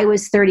 I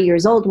was 30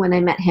 years old when I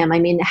met him. I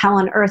mean, how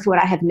on earth would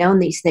I have known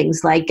these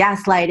things like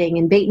gaslighting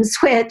and bait and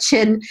switch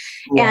and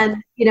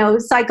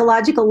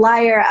psychological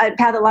liar,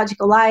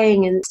 pathological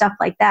lying and stuff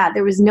like that?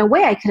 There was no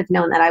way I could have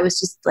known that. I was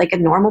just like a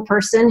normal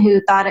person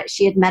who thought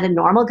she had met a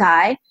normal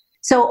guy.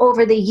 So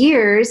over the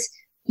years,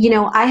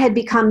 I had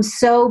become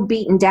so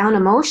beaten down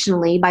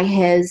emotionally by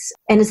his,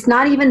 and it's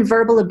not even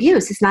verbal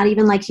abuse. It's not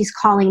even like he's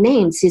calling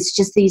names. It's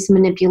just these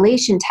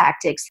manipulation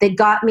tactics that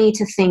got me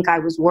to think I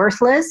was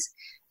worthless,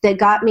 that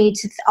got me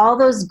to all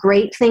those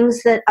great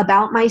things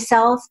about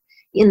myself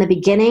in the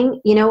beginning,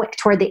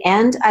 toward the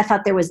end, I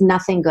thought there was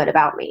nothing good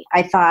about me.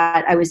 I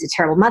thought I was a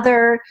terrible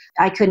mother.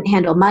 I couldn't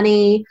handle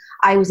money.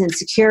 I was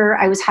insecure.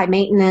 I was high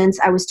maintenance.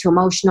 I was too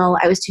emotional.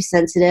 I was too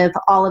sensitive.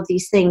 All of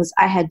these things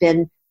I had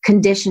been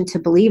conditioned to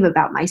believe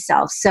about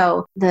myself.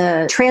 So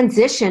the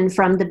transition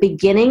from the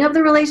beginning of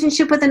the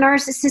relationship with a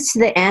narcissist to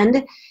the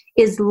end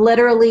is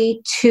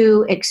literally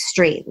two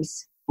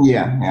extremes.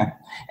 Yeah.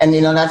 And,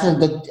 that's a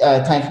good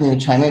time for me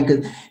to chime in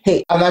because,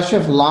 hey, I'm not sure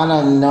if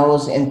Lana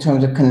knows in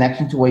terms of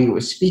connection to what you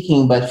were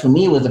speaking, but for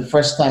me, it was the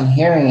first time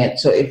hearing it.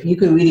 So if you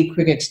could really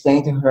quick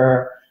explain to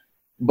her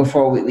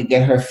before we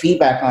get her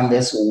feedback on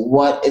this,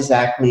 what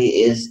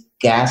exactly is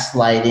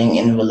gaslighting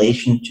in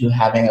relation to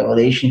having a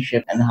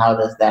relationship and how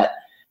does that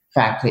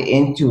factor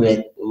into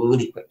it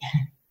really quick?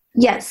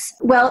 Yes.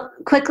 Well,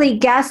 quickly,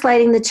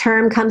 gaslighting, the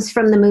term comes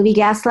from the movie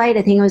Gaslight.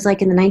 I think it was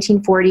like in the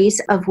 1940s,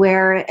 of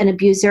where an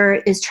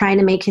abuser is trying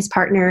to make his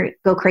partner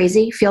go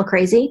crazy, feel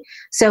crazy.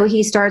 So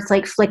he starts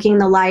like flicking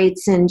the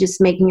lights and just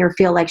making her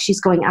feel like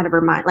she's going out of her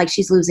mind, like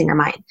she's losing her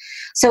mind.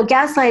 So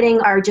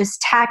gaslighting are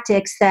just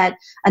tactics that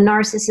a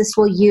narcissist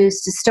will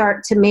use to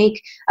start to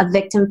make a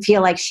victim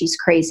feel like she's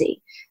crazy.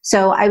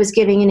 So I was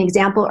giving an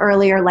example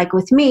earlier, like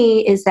with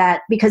me, is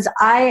that because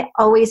I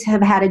always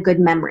have had a good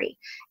memory.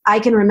 I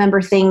can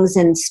remember things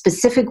in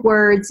specific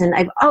words, and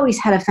I've always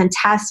had a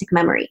fantastic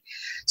memory.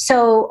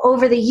 So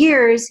over the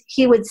years,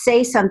 he would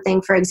say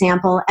something, for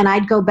example, and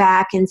I'd go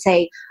back and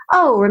say,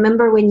 oh,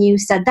 remember when you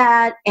said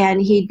that? And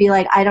he'd be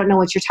like, I don't know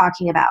what you're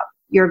talking about.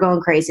 You're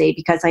going crazy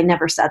because I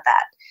never said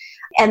that.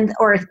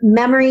 Or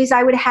memories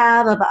I would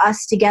have of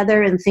us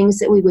together and things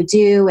that we would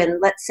do.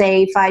 And let's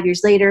say 5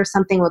 years later,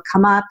 something would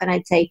come up and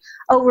I'd say,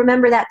 oh,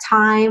 remember that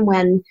time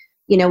when,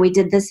 we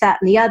did this, that,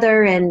 and the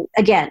other. And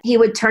again, he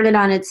would turn it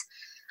on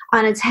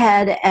its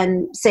head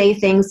and say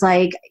things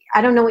like,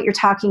 I don't know what you're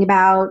talking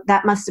about.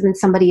 That must have been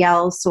somebody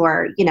else,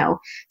 or,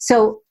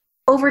 so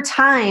over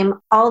time,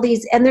 all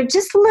these, and they're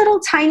just little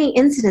tiny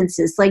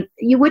incidences, like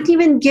you wouldn't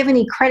even give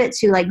any credit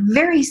to, like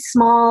very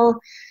small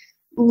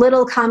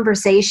little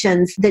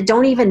conversations that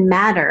don't even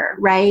matter,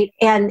 right?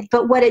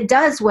 But what it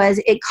does was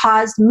it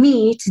caused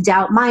me to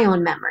doubt my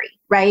own memory,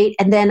 right?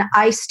 And then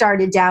I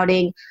started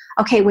doubting,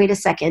 okay, wait a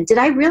second, did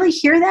I really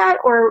hear that?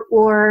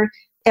 Or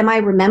am I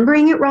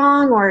remembering it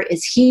wrong? Or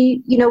is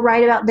he,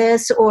 right about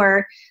this?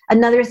 Or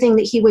another thing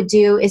that he would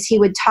do is he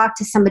would talk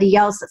to somebody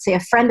else, let's say a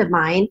friend of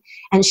mine,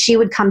 and she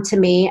would come to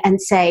me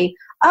and say,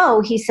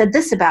 oh, he said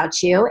this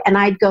about you. And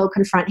I'd go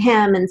confront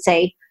him and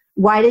say,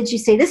 why did you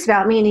say this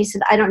about me? And he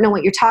said, I don't know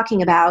what you're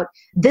talking about.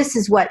 This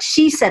is what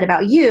she said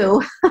about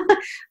you,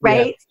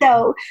 right? Yeah.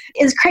 So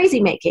it's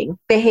crazy making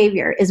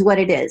behavior is what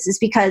it is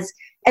because,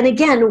 and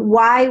again,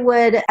 why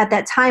would, at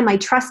that time I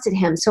trusted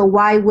him. So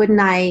why wouldn't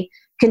I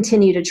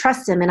continue to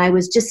trust him? And I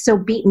was just so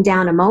beaten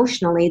down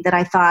emotionally that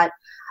I thought,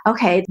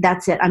 okay,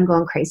 that's it. I'm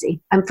going crazy.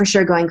 I'm for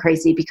sure going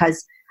crazy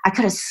because I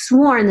could have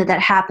sworn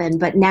that happened,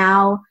 but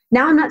now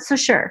I'm not so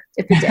sure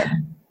if it did.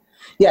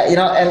 Yeah.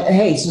 And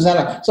hey,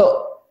 Suzanna,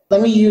 so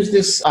let me use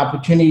this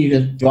opportunity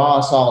to draw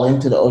us all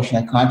into the ocean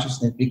of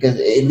consciousness because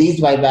it leads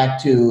right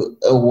back to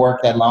a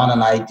work that Lana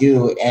and I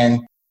do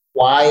and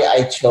why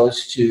I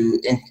chose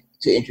to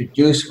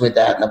introduce with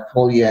that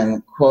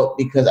Napoleon quote,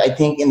 because I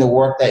think in the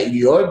work that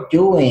you're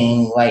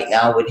doing right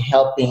now with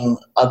helping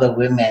other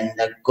women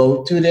that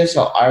go through this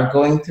or are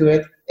going through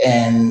it,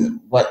 and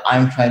what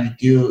I'm trying to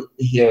do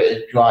here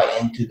is draw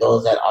into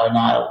those that are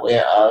not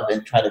aware of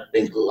and try to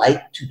bring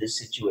light to the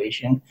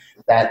situation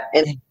that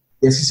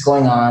this is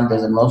going on,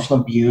 there's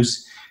emotional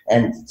abuse,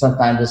 and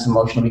sometimes this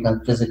emotional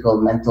becomes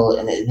physical, mental,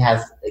 and it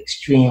has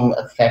extreme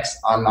effects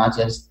on not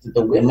just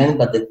the women,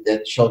 but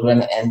the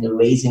children and the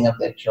raising of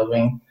their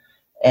children.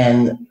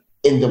 And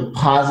in the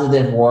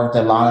positive work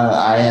that Lana and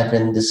I have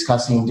been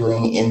discussing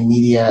doing in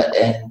media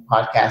and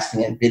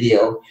podcasting and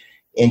video,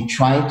 in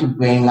trying to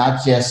bring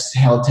not just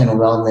health and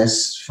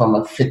wellness from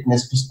a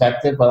fitness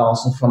perspective, but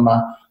also from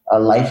a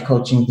life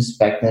coaching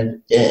perspective,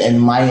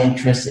 and my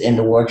interest in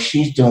the work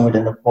she's doing with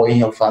the Napoleon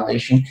Hill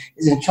Foundation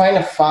is in trying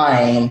to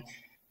find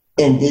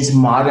in these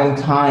modern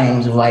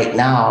times right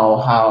now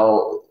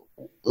how,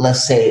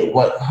 let's say,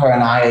 what her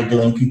and I are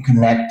doing can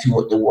connect to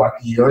what the work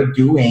you're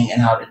doing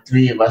and how the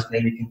three of us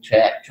maybe can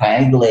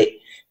triangulate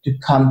to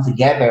come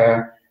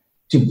together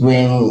to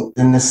bring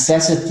the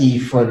necessity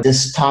for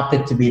this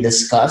topic to be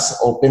discussed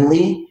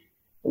openly,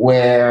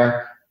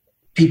 where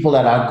people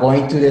that are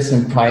going through this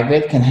in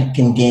private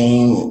can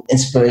gain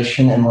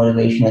inspiration and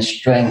motivation and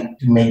strength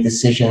to make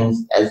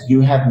decisions as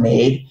you have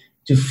made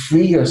to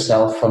free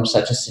yourself from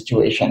such a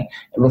situation.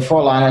 And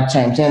before Lana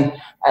chimes in,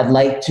 I'd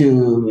like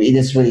to read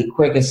this really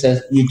quick. It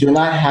says, you do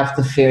not have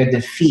to fear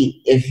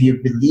defeat if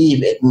you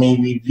believe it may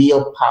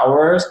reveal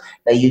powers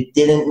that you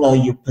didn't know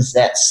you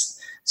possessed.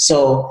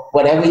 So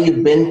whatever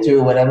you've been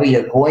through, whatever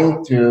you're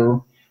going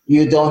through,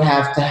 you don't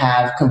have to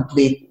have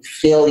complete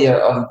failure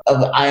of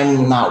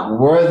I'm not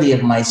worthy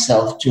of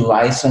myself to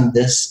rise from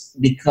this,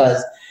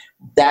 because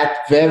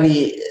that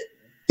very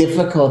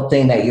difficult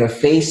thing that you're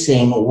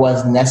facing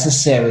was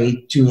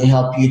necessary to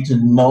help you to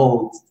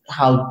know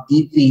how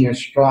deeply you're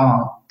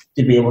strong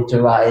to be able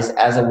to rise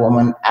as a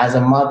woman, as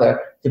a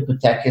mother, to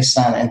protect your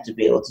son and to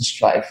be able to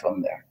strive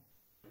from there.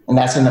 And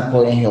that's a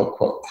Napoleon Hill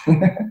quote.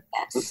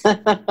 Yes.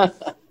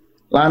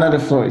 Lana, the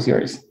floor is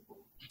yours.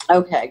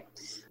 Okay.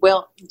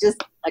 Well,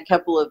 just a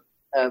couple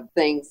of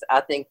things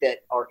I think that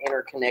are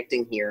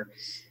interconnecting here.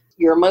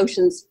 Your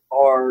emotions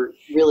are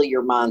really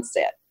your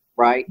mindset,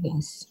 right?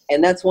 Yes.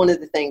 And that's one of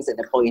the things that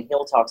Napoleon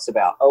Hill talks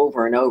about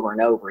over and over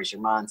and over is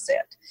your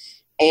mindset.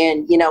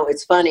 And,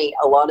 it's funny,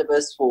 a lot of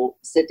us will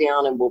sit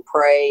down and we'll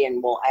pray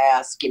and we'll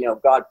ask,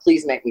 God,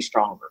 please make me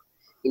stronger.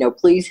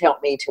 Please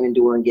help me to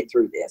endure and get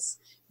through this.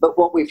 But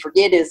what we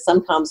forget is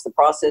sometimes the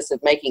process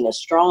of making us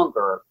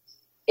stronger,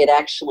 it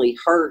actually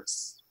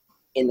hurts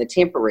in the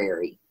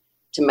temporary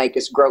to make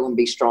us grow and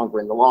be stronger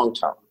in the long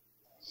term.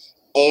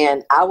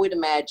 And I would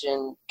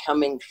imagine,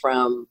 coming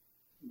from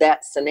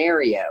that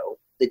scenario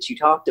that you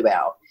talked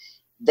about,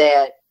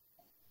 that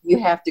you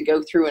have to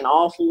go through an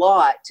awful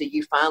lot till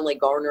you finally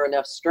garner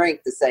enough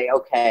strength to say,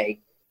 okay,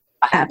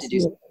 I have to do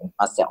something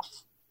myself.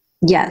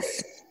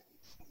 Yes.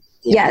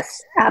 Yeah.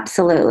 Yes,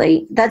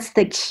 absolutely. That's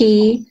the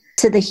key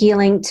to the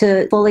healing,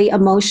 to fully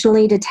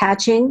emotionally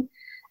detaching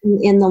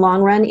in the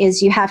long run,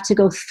 is you have to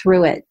go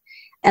through it.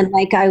 And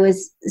like I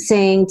was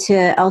saying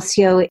to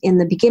Elcio in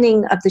the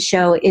beginning of the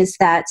show, is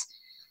that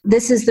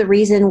this is the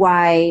reason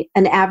why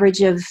an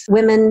average of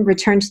women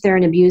return to their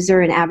abuser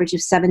an average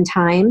of 7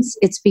 times.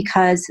 It's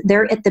because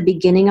they're at the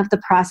beginning of the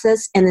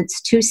process and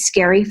it's too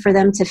scary for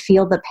them to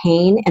feel the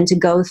pain and to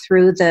go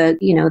through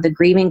the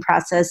grieving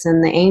process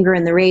and the anger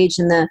and the rage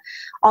and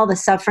all the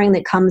suffering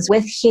that comes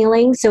with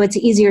healing. So it's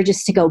easier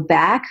just to go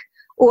back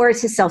or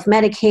to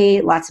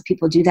self-medicate. Lots of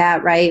people do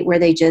that, right? Where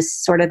they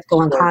just sort of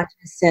go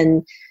unconscious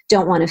and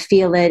don't want to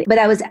feel it. But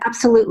that was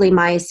absolutely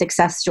my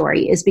success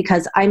story, is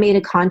because I made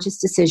a conscious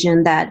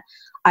decision that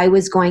I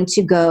was going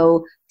to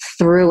go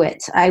through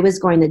it. I was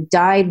going to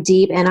dive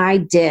deep, and I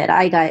did.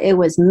 It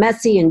was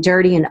messy and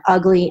dirty and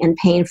ugly and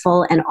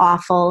painful and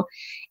awful.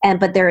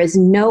 But there is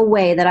no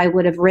way that I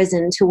would have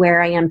risen to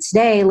where I am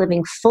today,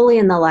 living fully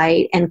in the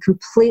light and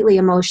completely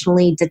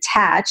emotionally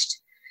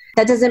detached.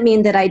 That doesn't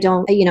mean that I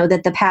don't,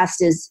 that the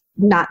past is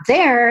not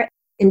there.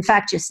 In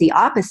fact, just the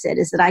opposite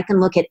is that I can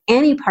look at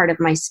any part of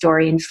my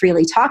story and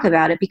freely talk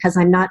about it because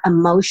I'm not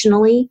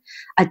emotionally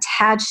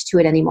attached to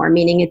it anymore,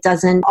 meaning it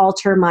doesn't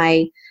alter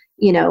my,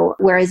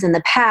 whereas in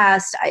the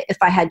past, if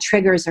I had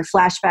triggers or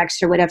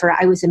flashbacks or whatever,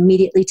 I was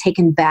immediately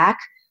taken back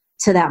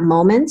to that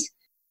moment.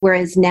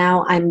 Whereas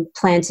now I'm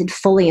planted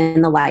fully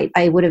in the light.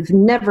 I would have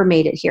never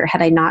made it here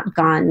had I not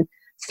gone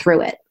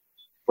through it.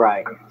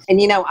 Right.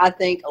 And, I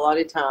think a lot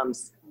of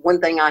times,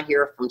 one thing I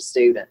hear from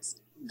students,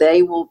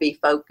 they will be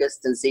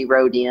focused and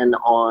zeroed in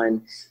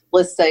on,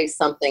 let's say,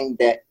 something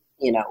that,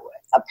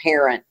 a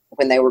parent,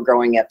 when they were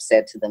growing up,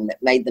 said to them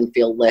that made them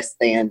feel less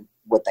than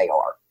what they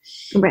are.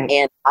 Right.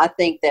 And I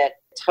think that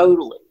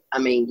totally,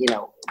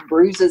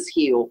 bruises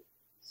heal,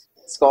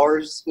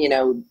 scars,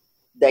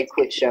 they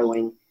quit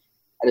showing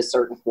at a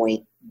certain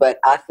point. But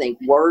I think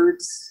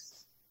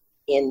words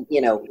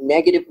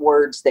negative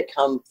words that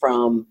come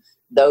from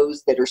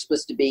those that are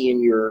supposed to be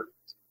in your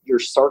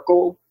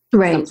circle,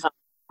 right, sometimes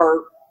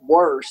hurt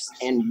worse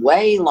and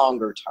way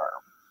longer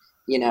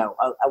term,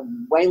 a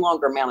way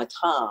longer amount of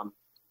time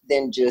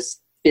than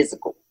just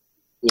physical.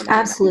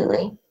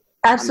 Absolutely.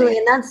 Absolutely.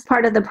 And that's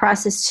part of the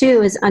process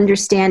too, is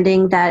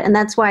understanding that. And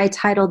that's why I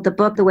titled the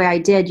book the way I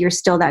did, You're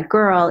Still That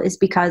Girl, is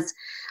because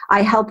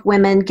I help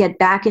women get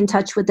back in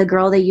touch with the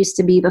girl they used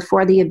to be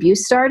before the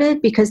abuse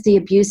started, because the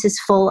abuse is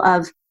full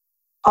of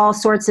all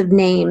sorts of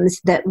names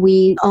that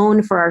we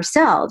own for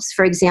ourselves.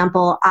 For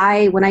example,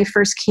 when I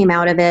first came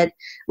out of it,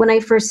 when I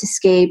first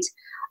escaped,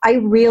 I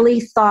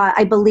really thought,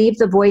 I believed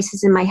the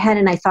voices in my head,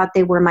 and I thought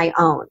they were my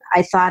own.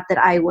 I thought that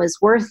I was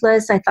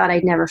worthless. I thought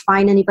I'd never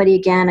find anybody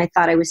again. I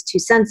thought I was too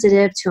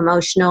sensitive, too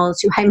emotional,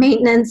 too high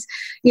maintenance,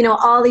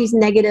 all these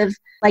negative,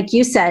 like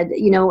you said,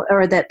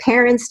 or that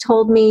parents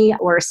told me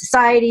or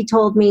society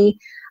told me.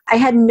 I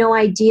had no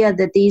idea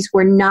that these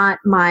were not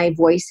my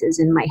voices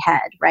in my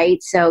head,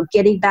 right? So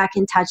getting back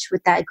in touch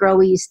with that girl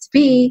we used to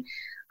be,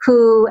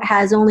 who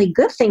has only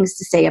good things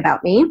to say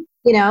about me,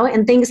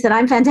 and thinks that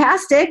I'm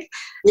fantastic.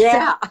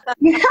 Yeah. So,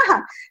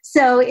 yeah.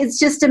 So it's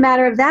just a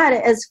matter of that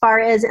as far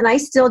as, and I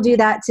still do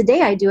that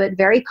today. I do it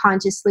very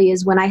consciously,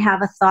 is when I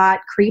have a thought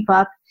creep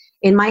up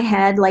in my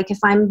head, like if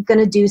I'm going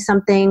to do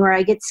something or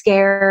I get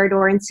scared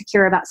or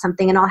insecure about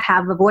something, and I'll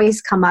have a voice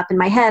come up in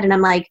my head and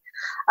I'm like,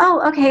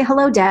 oh, okay.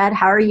 Hello, Dad.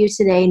 How are you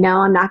today? No,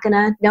 I'm not going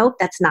to. Nope,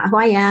 that's not who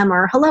I am.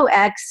 Or hello,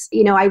 X.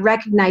 I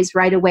recognize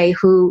right away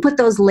who put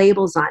those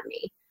labels on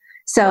me.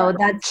 So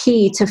that's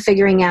key to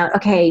figuring out,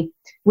 okay,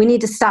 we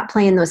need to stop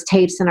playing those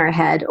tapes in our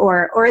head,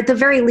 or at the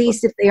very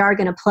least, if they are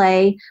going to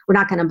play, we're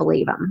not going to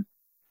believe them.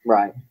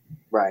 Right.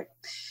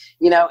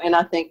 And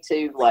I think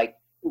too, like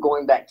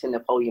going back to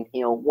Napoleon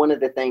Hill, one of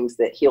the things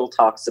that Hill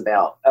talks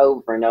about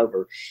over and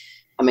over,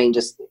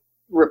 just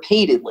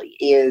repeatedly,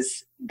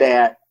 is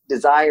that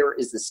desire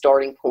is the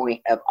starting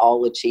point of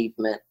all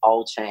achievement,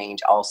 all change,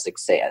 all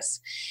success.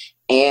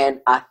 And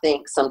I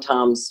think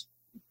sometimes,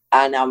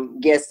 and I'm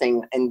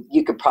guessing, and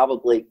you could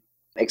probably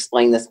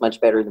explain this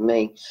much better than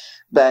me,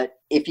 but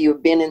if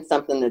you've been in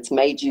something that's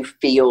made you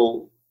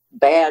feel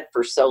bad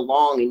for so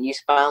long, and you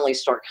finally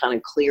start kind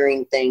of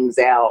clearing things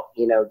out,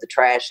 the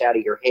trash out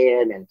of your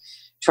head, and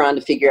trying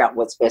to figure out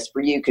what's best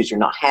for you because you're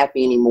not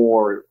happy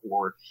anymore,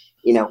 or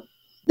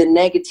the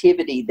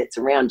negativity that's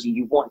around you,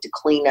 you want to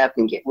clean up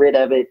and get rid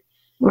of it.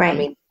 Right.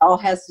 It all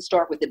has to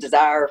start with the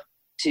desire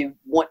to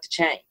want to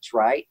change,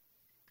 right?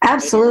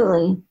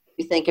 Absolutely. And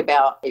you think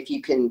about, if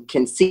you can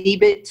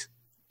conceive it,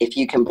 if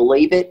you can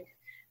believe it,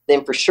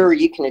 then for sure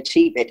you can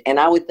achieve it. And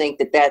I would think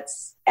that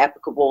that's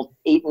applicable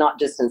not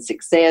just in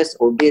success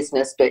or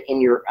business, but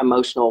in your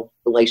emotional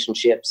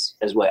relationships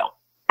as well.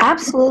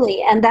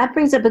 Absolutely. And that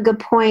brings up a good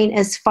point.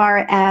 As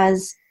far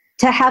as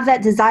to have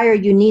that desire,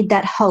 you need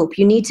that hope.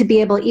 You need to be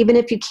able, even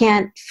if you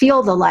can't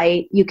feel the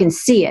light, you can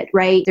see it,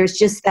 right? There's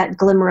just that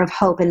glimmer of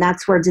hope, and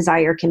that's where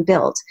desire can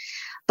build.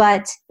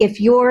 But if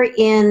you're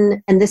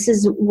in, and this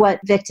is what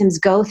victims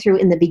go through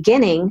in the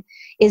beginning,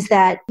 is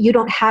that you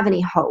don't have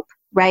any hope,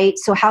 right?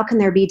 So how can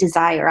there be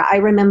desire? I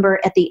remember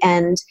at the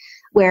end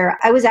where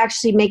I was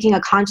actually making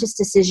a conscious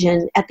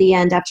decision at the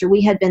end, after we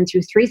had been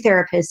through 3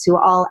 therapists who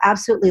all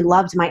absolutely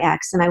loved my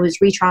ex, and I was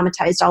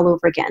re-traumatized all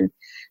over again,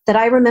 that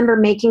I remember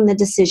making the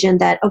decision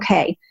that,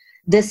 okay,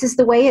 this is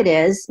the way it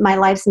is. My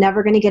life's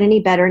never going to get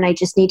any better, and I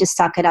just need to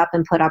suck it up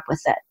and put up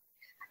with it.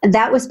 And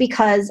that was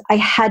because I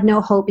had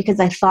no hope, because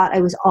I thought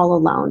I was all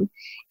alone.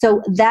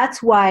 So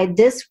that's why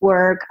this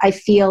work, I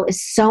feel, is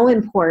so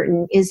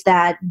important, is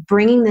that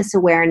bringing this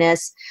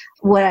awareness.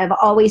 What I've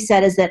always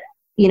said is that,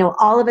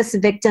 all of us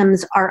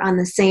victims are on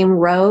the same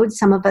road.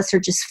 Some of us are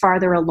just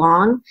farther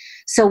along.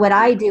 So what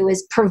I do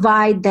is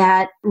provide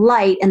that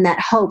light and that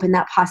hope and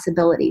that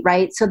possibility,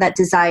 right? So that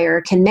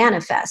desire can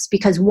manifest.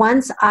 Because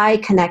once I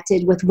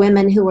connected with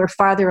women who were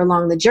farther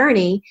along the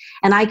journey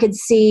and I could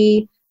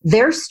see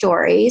their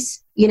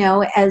stories,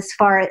 as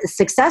far as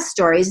success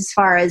stories, as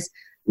far as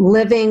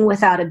living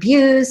without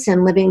abuse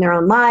and living their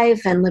own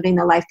life and living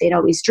the life they'd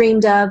always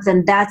dreamed of,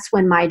 then that's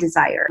when my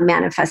desire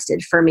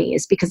manifested for me,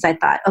 is because I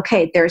thought,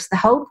 okay, there's the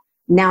hope.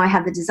 Now I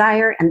have the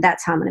desire, and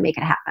that's how I'm going to make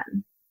it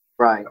happen.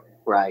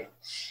 Right.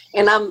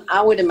 And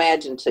I would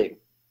imagine too,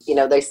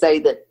 they say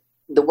that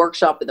the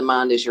workshop of the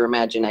mind is your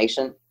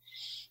imagination.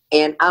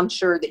 And I'm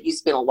sure that you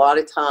spent a lot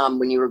of time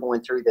when you were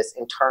going through this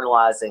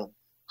internalizing,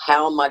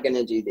 how am I going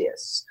to do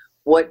this?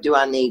 What do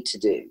I need to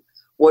do?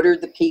 What are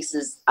the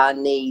pieces I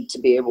need to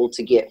be able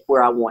to get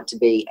where I want to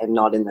be and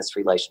not in this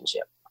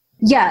relationship?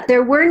 Yeah,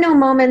 there were no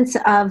moments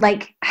of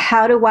like,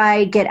 how do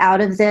I get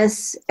out of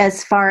this,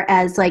 as far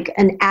as like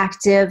an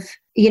active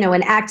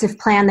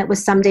plan that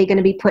was someday going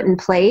to be put in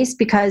place,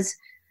 because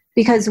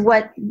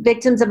what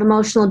victims of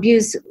emotional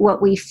abuse,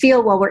 what we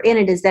feel while we're in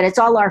it is that it's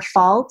all our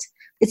fault.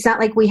 It's not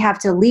like we have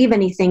to leave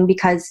anything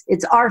because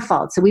it's our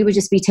fault. So we would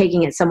just be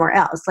taking it somewhere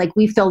else. Like,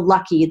 we feel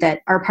lucky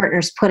that our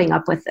partner's putting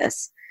up with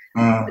this.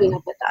 Putting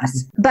up with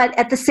us. But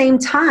at the same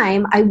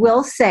time, I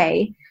will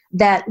say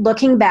that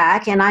looking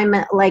back, and I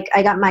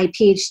got my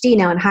PhD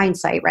now in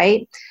hindsight,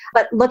 right?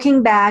 But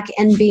looking back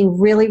and being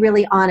really,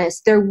 really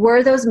honest, there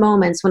were those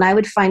moments when I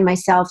would find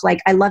myself, like,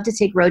 I love to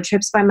take road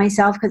trips by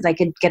myself because I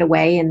could get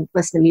away and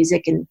listen to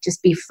music and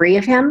just be free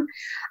of him,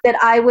 that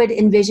I would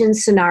envision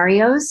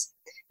scenarios,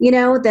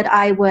 that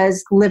I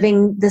was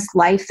living this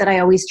life that I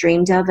always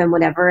dreamed of and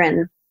whatever.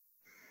 And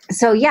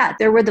so, yeah,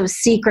 there were those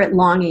secret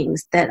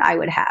longings that I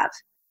would have.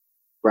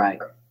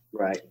 Right.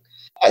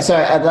 So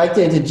I'd like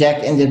to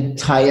interject and to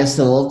tie us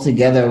a little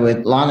together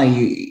with Lana.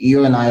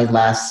 You and I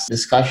last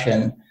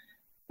discussion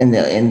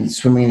in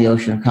Swimming in the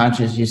Ocean of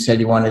Consciousness, you said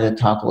you wanted to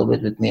talk a little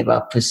bit with me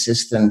about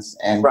persistence,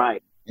 and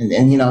right.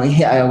 And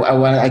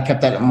I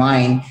kept that in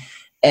mind,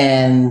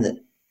 and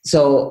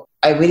so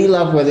I really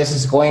love where this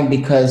is going,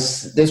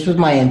 because this was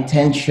my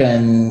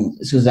intention,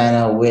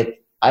 Suzanna.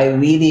 I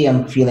really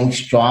am feeling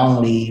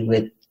strongly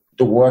with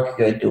the work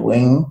you're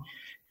doing.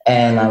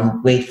 And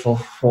I'm grateful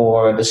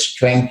for the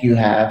strength you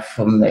have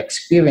from the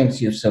experience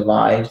you've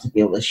survived to be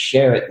able to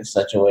share it in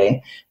such a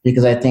way,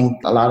 because I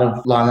think a lot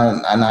of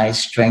Lana and I's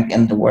strength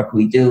in the work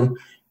we do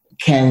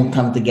can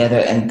come together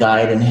and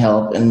guide and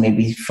help. And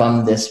maybe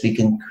from this, we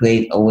can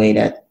create a way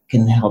that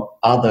can help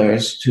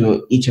others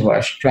to each of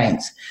our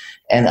strengths.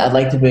 And I'd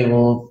like to be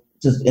able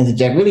to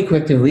interject really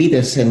quick to read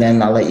this, and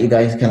then I'll let you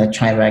guys kind of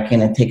chime back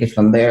in and take it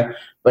from there.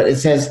 But it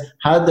says,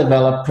 how to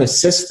develop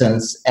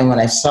persistence. And when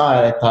I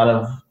saw it, I thought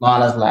of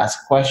Lana's last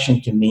question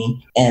to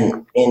me.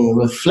 And in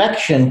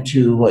reflection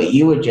to what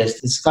you were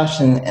just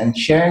discussing and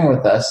sharing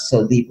with us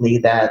so deeply,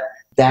 that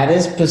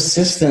is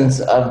persistence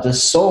of the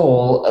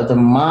soul, of the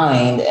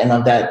mind, and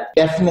of that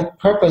definite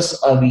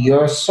purpose of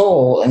your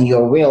soul and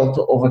your will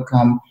to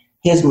overcome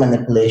his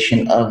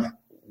manipulation of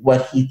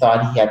what he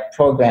thought he had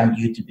programmed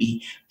you to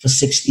be for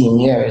 16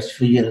 years,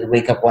 for you to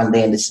wake up one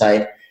day and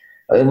decide.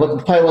 It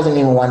probably wasn't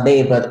even one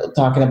day, but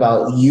talking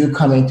about you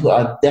coming to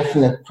a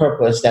definite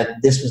purpose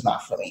that this was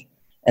not for me.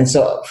 And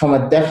so from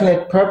a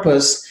definite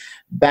purpose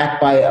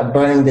backed by a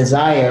burning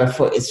desire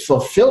for its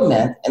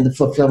fulfillment, and the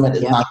fulfillment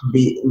is not to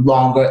be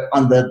longer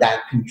under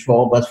that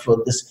control, but for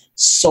this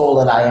soul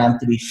that I am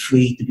to be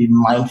free, to be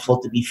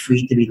mindful, to be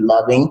free, to be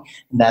loving.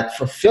 And that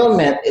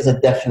fulfillment is a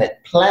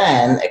definite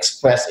plan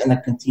expressed in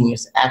a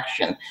continuous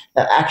action.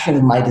 That action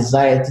is my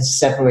desire to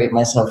separate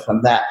myself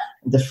from that,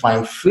 to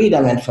find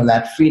freedom. And from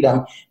that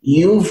freedom,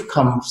 you've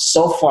come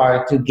so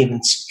far to give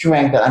it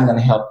strength that I'm going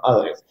to help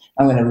others.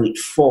 I'm going to reach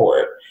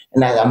forward.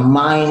 And that a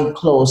mind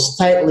closed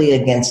tightly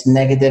against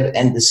negative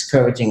and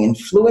discouraging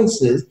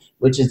influences,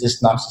 which is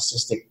this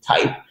narcissistic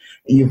type,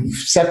 you've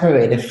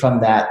separated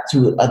from that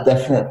to a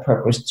definite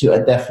purpose, to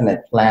a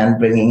definite plan,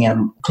 bringing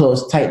in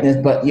close tightness.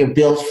 But you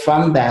built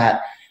from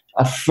that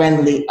a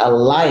friendly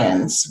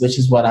alliance, which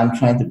is what I'm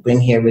trying to bring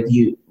here with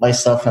you,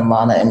 myself and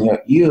Lana, and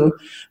you,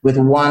 with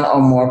one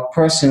or more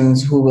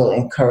persons who will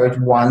encourage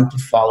one to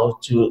follow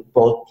to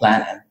both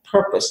plan and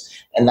purpose.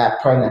 And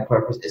that permanent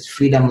purpose is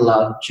freedom,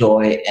 love,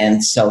 joy,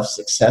 and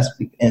self-success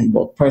in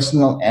both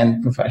personal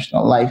and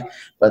professional life,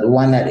 but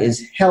one that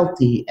is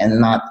healthy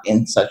and not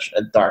in such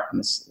a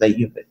darkness that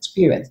you've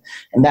experienced.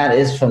 And that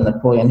is from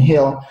Napoleon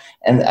Hill.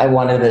 And I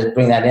wanted to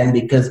bring that in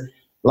because,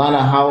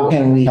 Lana, how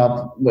can we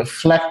help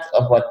reflect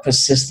of what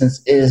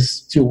persistence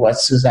is to what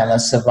Suzanna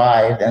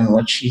survived and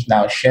what she's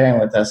now sharing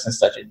with us in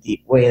such a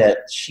deep way that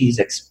she's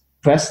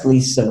expressly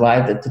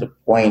survived it to the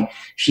point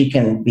she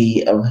can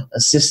be of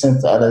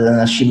assistance to others. And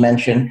as she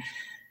mentioned,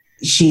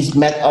 she's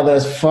met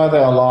others further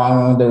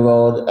along the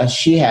road as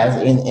she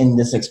has in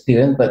this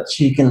experience, but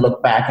she can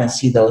look back and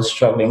see those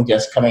struggling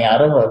just coming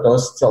out of her,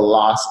 those still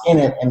lost in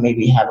it, and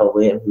maybe have a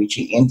way of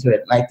reaching into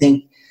it. And I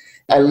think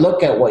I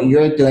look at what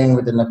you're doing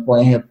with the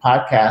Napoleon Hill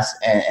podcast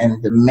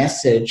and the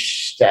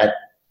message that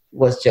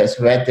was just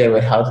read there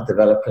with How to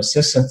Develop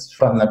Persistence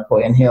from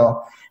Napoleon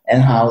Hill,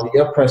 and how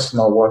your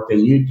personal work that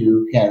you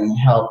do can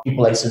help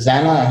people like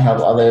Suzanna and help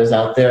others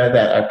out there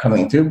that are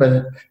coming through.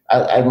 But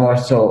I more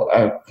so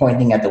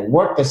pointing at the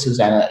work that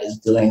Suzanna is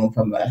doing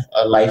from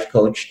a life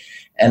coach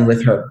and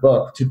with her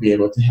book to be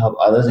able to help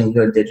others in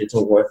your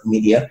digital work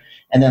media.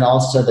 And then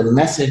also the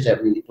message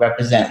that we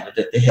represent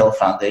with the Hill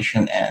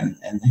Foundation and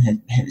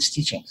his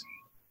teachings.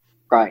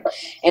 Right.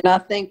 And I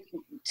think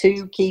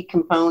two key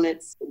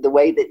components, the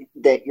way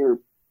that you're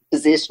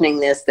positioning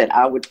this that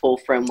I would pull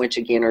from, which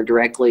again are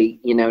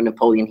directly,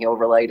 Napoleon Hill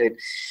related,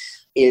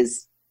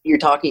 is you're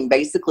talking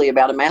basically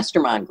about a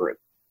mastermind group.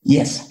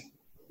 Yes.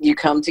 You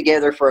come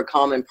together for a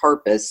common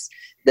purpose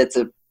that's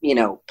a,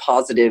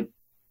 positive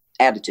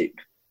attitude,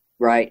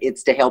 right?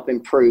 It's to help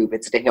improve.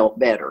 It's to help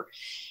better.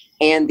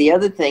 And the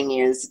other thing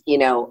is,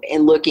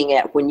 in looking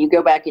at when you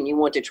go back and you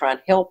want to try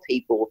and help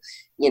people,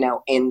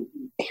 and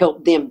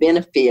help them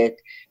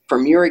benefit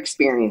from your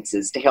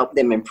experiences to help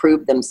them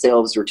improve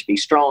themselves or to be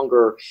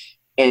stronger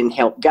and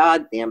help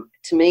guide them.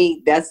 To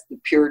me, that's the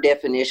pure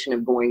definition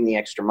of going the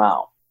extra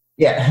mile.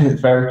 Yeah,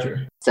 it's very true.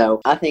 So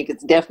I think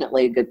it's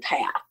definitely a good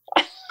path.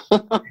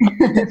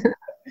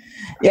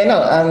 Yeah,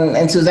 no,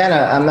 and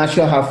Suzanna, I'm not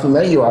sure how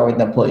familiar you are with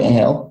Napoleon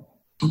Hill,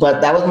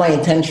 but that was my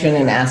intention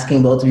in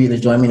asking both of you to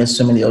join me to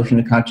swim in the ocean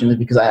of consciousness,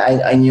 because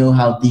I knew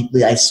how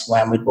deeply I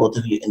swam with both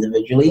of you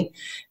individually.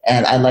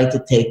 And I'd like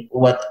to take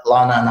what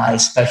Lana and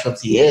I's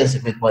specialty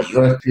is with what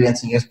your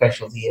experience and your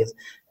specialty is,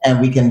 and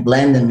we can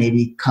blend and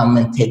maybe come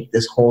and take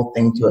this whole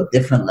thing to a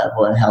different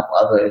level and help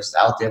others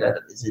out there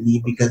that is in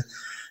need. Because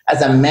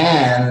as a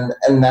man,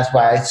 and that's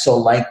why I so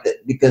liked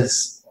it,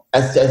 because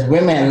as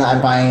women,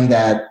 I find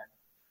that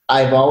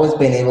I've always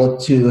been able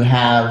to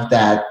have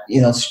that,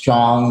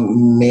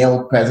 strong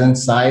male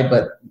presence side.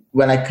 But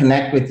when I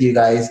connect with you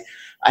guys,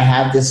 I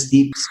have this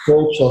deep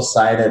spiritual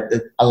side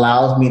that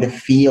allows me to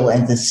feel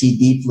and to see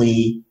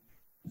deeply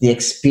the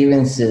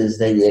experiences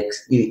that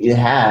you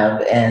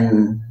have.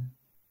 And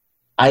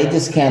I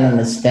just can't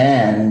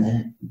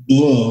understand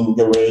being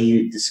the way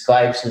you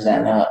describe,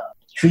 Suzanna,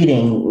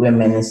 treating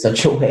women in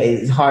such a way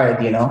is hard,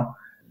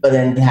 But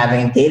then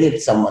having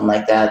dated someone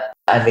like that,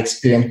 I've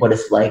experienced what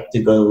it's like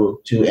to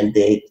go to and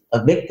date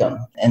a victim.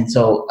 And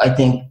so I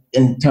think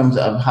in terms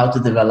of how to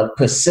develop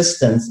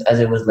persistence as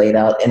it was laid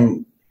out,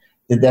 and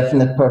the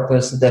definite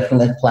purpose, the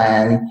definite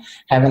plan,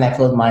 having that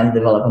closed mind,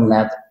 developing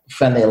that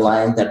friendly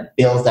alliance that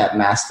builds that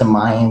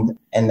mastermind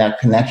and that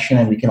connection,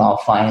 and we can all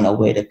find a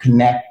way to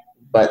connect.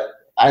 But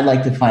I'd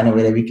like to find a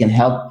way that we can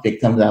help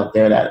victims out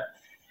there that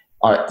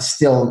are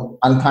still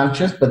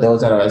unconscious, but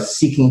those that are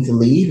seeking to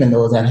leave, and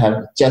those that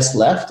have just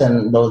left,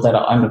 and those that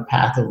are on the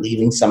path of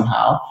leaving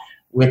somehow,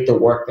 with the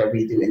work that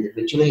we do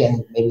individually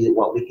and maybe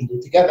what we can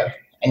do together.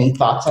 Any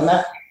thoughts on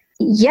that?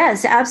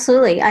 Yes,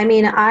 absolutely. I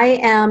mean,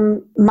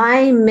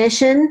 my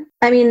mission,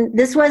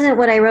 this wasn't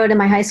what I wrote in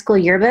my high school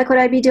yearbook, what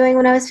I'd be doing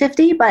when I was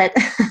 50, but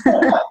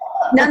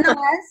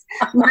nonetheless,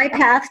 my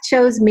path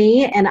chose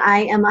me, and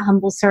I am a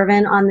humble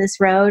servant on this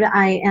road.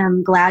 I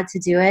am glad to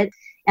do it,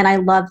 and I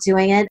love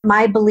doing it.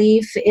 My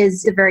belief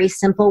is a very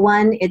simple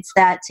one. It's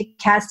that to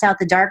cast out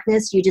the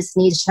darkness, you just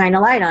need to shine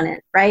a light on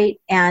it, right?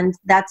 And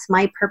that's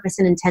my purpose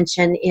and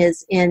intention,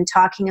 is in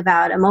talking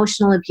about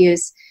emotional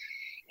abuse,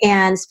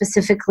 and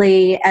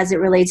specifically as it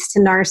relates to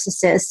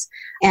narcissists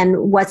and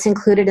what's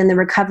included in the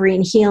recovery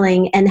and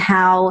healing, and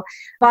how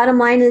bottom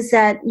line is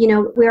that,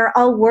 we're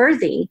all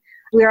worthy.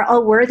 We are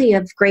all worthy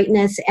of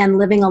greatness and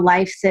living a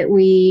life that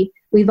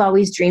we've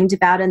always dreamed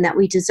about and that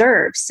we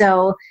deserve.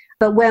 So,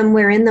 but when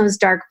we're in those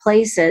dark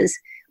places,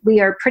 we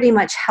are pretty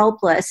much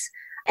helpless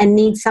and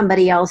need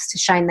somebody else to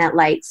shine that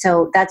light.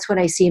 So that's what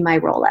I see my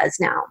role as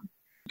now.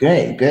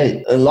 Great.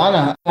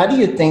 Lana, how do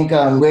you think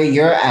where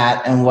you're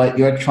at and what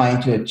you're trying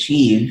to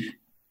achieve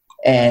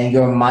and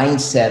your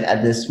mindset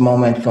at this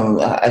moment from,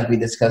 as we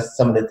discussed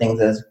some of the things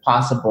that's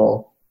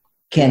possible,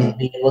 can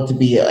be able to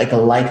be like a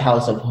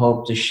lighthouse of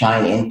hope to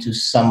shine into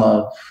some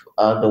of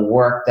the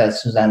work that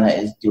Suzanna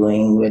is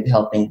doing with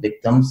helping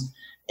victims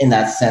in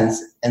that sense?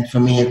 And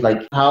for me, it's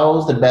like,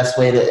 how's the best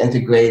way to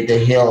integrate the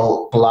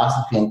Hill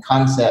philosophy and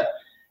concept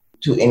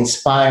to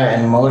inspire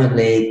and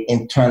motivate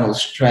internal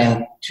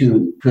strength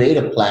to create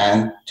a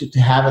plan, to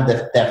have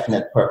a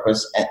definite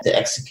purpose and to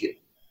execute?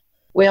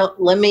 Well,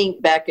 let me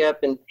back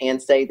up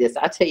and say this.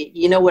 I tell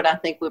you, what I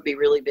think would be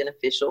really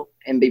beneficial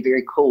and be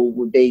very cool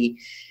would be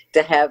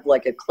to have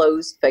like a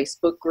closed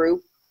Facebook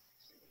group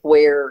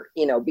where,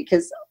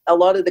 because a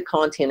lot of the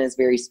content is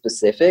very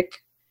specific.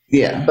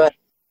 Yeah. But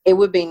it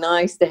would be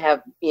nice to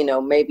have,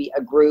 maybe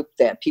a group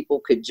that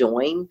people could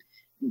join,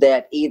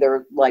 that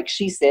either, like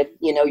she said,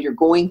 you're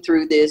going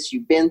through this,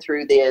 you've been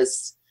through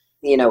this,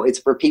 it's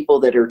for people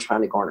that are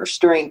trying to garner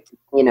strength,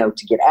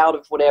 to get out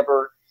of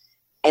whatever.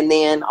 And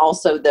then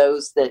also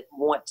those that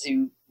want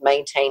to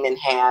maintain and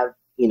have,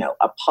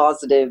 a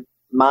positive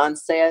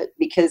mindset,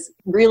 because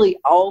really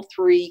all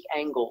three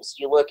angles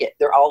you look at,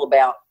 they're all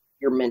about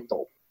your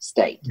mental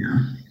state.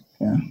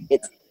 Yeah.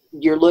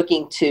 You're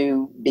looking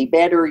to be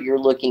better, you're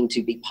looking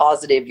to be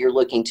positive, you're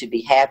looking to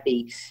be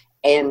happy.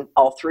 And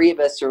all three of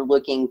us are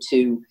looking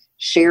to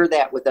share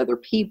that with other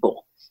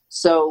people.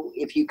 So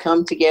if you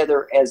come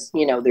together as,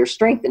 there's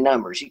strength in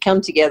numbers, you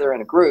come together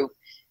in a group,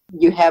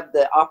 you have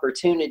the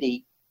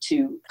opportunity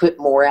to put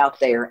more out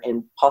there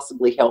and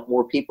possibly help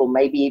more people,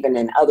 maybe even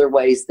in other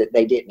ways that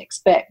they didn't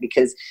expect,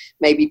 because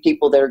maybe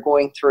people that are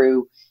going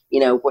through,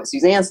 what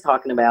Suzanne's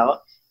talking about,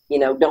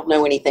 don't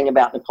know anything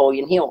about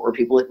Napoleon Hill, or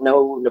people that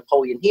know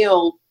Napoleon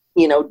Hill,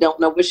 don't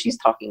know what she's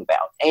talking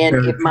about. And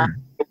it might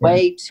be a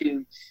way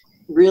to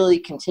really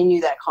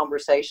continue that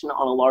conversation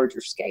on a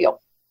larger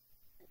scale.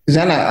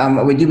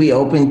 Suzanna, would you be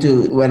open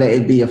to whether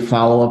it be a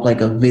follow-up,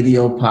 like a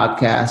video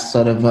podcast,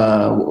 sort of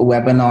a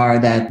webinar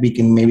that we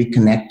can maybe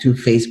connect to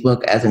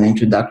Facebook as an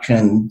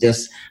introduction,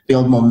 just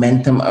build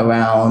momentum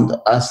around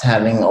us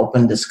having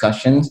open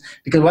discussions?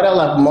 Because what I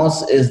love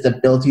most is the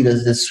ability to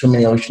just swim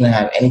in the ocean and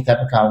have any type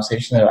of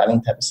conversation about any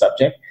type of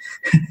subject.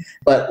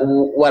 But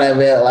what I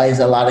realize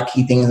a lot of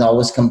key things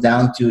always come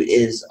down to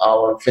is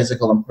our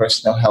physical and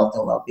personal health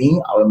and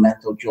well-being, our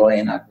mental joy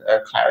and our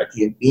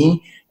clarity of being,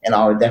 and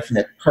our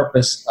definite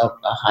purpose of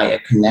a higher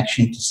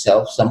connection to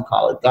self. Some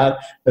call it God,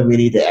 but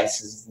really the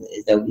essence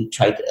is that we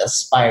try to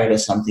aspire to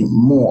something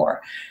more.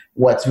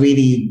 What's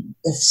really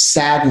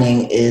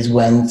saddening is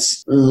when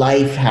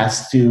life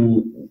has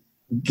to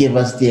give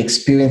us the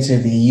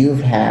experiences that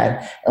you've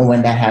had, and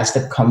when that has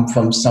to come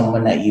from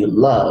someone that you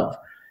love.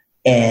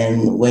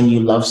 And when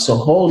you love so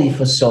wholly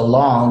for so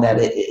long that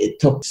it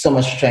took so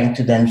much strength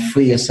to then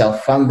free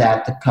yourself from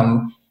that, to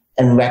come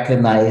and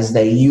recognize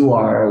that you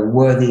are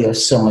worthy of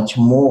so much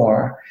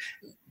more.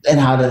 And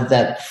how does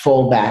that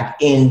fall back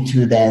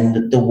into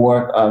then the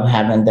work of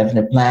having a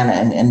definite plan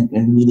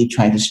and really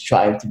trying to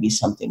strive to be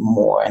something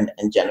more and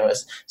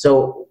generous?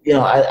 So,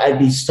 I'd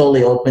be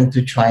solely open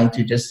to trying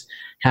to just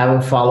have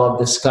a follow-up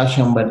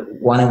discussion, but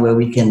one where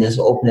we can just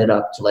open it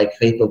up to like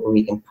Facebook, where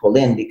we can pull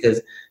in,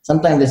 because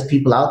sometimes there's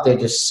people out there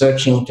just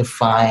searching to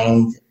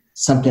find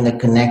something to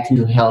connect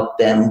to help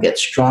them get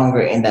stronger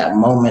in that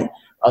moment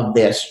of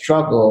their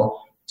struggle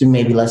to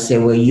maybe, let's say,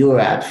 where you were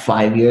at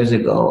 5 years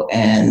ago.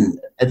 And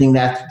I think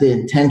that's the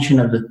intention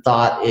of the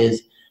thought,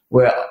 is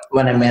where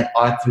when I met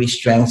our three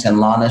strengths and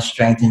Lana's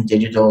strength in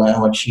digital and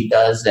what she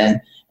does,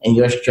 and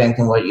your strength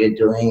in what you're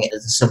doing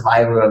as a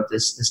survivor of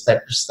this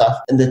type of stuff.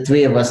 And the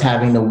three of us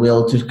having the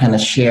will to kind of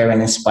share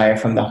and inspire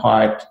from the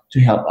heart to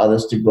help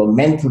others to grow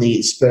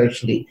mentally,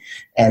 spiritually,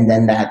 and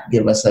then that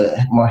give us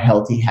a more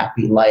healthy,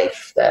 happy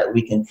life, that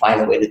we can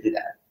find a way to do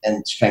that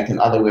and strengthen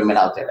other women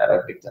out there that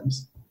are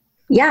victims.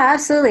 Yeah,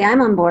 absolutely. I'm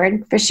on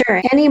board for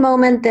sure. Any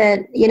moment that,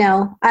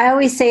 I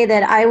always say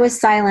that I was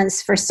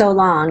silenced for so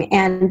long,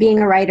 and being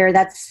a writer,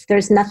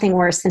 there's nothing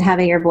worse than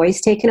having your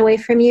voice taken away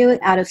from you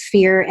out of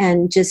fear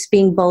and just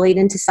being bullied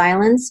into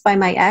silence by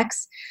my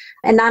ex.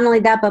 And not only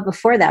that, but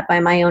before that,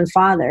 by my own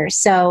father.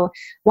 So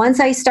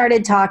once I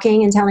started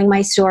talking and telling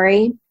my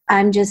story,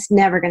 I'm just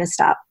never going to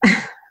stop.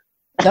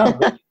 No,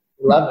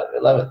 love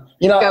it. Love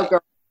it. Go,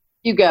 girl.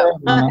 You go.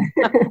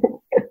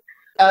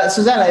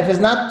 Suzanna, if it's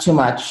not too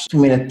much for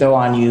me to throw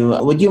on you,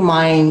 would you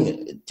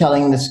mind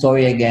telling the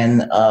story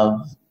again of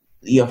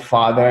your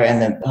father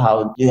and then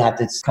how you had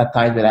to cut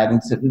ties with that?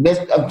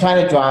 I'm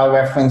trying to draw a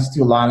reference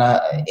to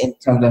Lana in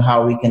terms of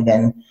how we can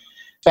then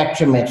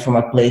spectrum it from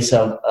a place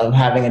of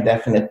having a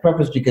definite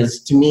purpose,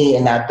 because to me,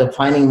 in that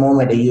defining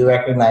moment that you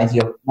recognize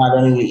not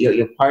only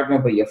your partner,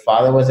 but your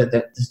father was a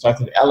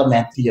destructive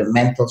element to your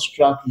mental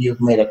structure,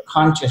 you've made a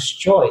conscious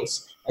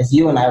choice. As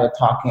you and I were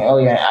talking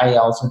earlier, I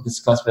also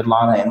discussed with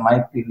Lana in my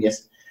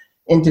previous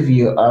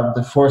interview of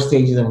the 4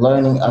 stages of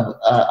learning of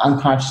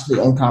unconsciously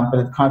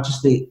incompetent,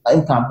 consciously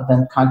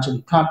incompetent,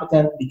 consciously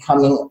competent,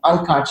 becoming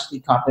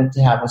unconsciously competent,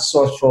 to have a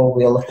sourceful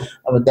will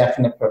of a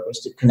definite purpose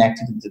to connect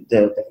to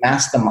the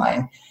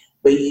mastermind.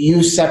 But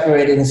you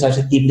separated in such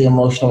a deeply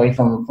emotional way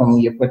from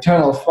your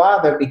paternal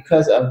father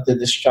because of the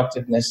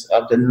destructiveness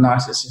of the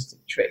narcissistic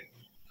trait.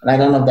 And I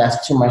don't know if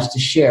that's too much to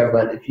share,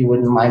 but if you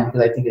wouldn't mind,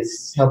 because I think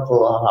it's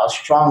helpful how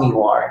strong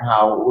you are and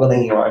how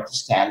willing you are to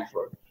stand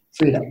for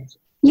freedom.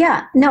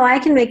 Yeah, no, I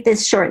can make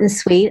this short and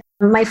sweet.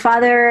 My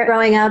father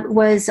growing up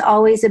was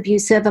always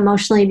abusive,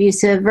 emotionally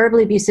abusive,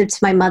 verbally abusive to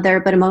my mother,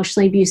 but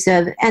emotionally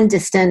abusive and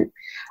distant.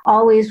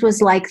 Always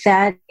was like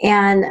that.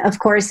 And of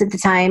course, at the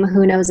time,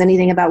 who knows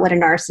anything about what a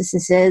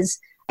narcissist is?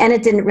 And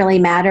it didn't really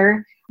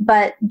matter.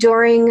 But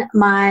during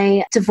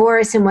my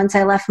divorce and once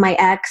I left my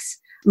ex,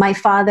 my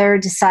father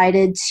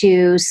decided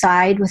to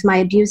side with my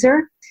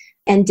abuser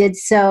and did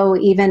so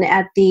even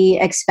at the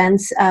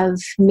expense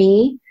of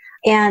me.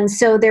 And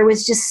so there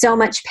was just so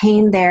much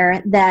pain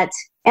there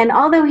and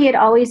although he had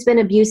always been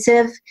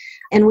abusive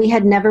and we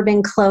had never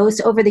been close,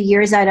 over the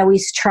years I'd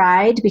always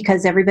tried,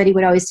 because everybody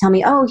would always tell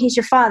me, oh, he's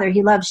your father,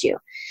 he loves you.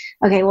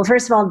 Okay, well,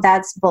 first of all,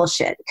 that's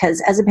bullshit,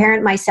 because as a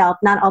parent myself,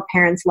 not all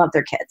parents love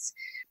their kids.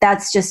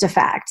 That's just a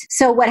fact.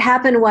 So what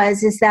happened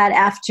is that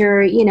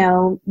after,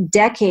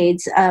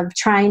 decades of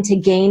trying to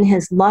gain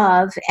his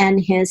love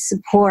and his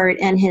support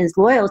and his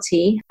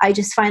loyalty, I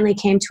just finally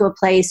came to a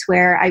place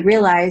where I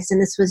realized, and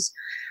this was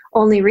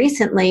only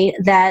recently,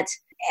 that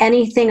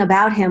anything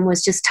about him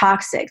was just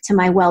toxic to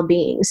my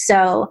well-being.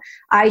 So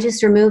I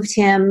just removed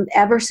him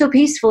ever so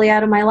peacefully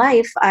out of my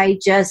life.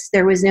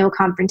 There was no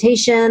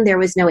confrontation. There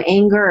was no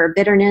anger or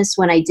bitterness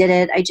when I did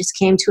it. I just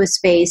came to a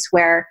space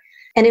where,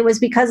 and it was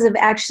because of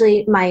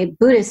actually my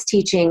Buddhist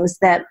teachings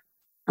that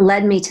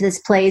led me to this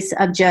place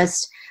of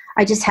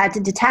I just had to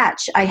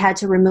detach. I had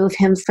to remove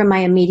him from my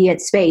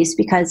immediate space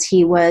because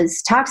he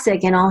was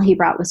toxic and all he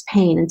brought was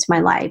pain into my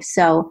life.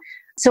 So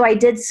I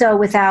did so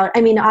without,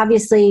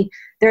 obviously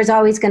there's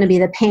always going to be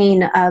the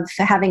pain of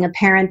having a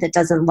parent that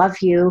doesn't love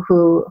you,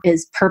 who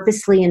is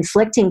purposely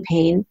inflicting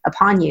pain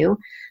upon you.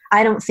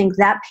 I don't think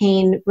that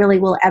pain really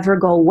will ever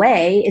go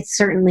away. It's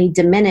certainly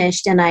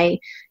diminished. And I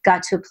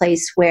got to a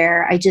place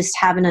where I just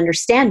have an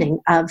understanding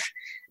of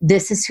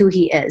this is who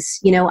he is.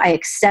 I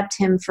accept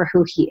him for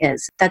who he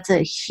is. That's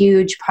a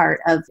huge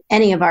part of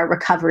any of our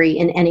recovery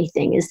in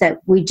anything, is that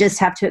we just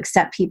have to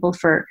accept people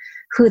for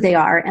who they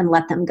are and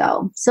let them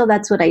go. So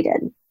that's what I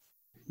did.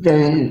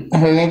 Very,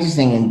 very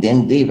interesting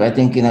and deep. I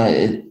think,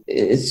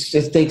 it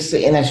just takes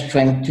the inner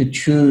strength to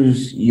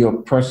choose your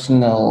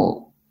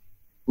personal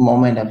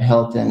moment of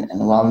health and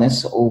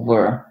wellness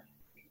over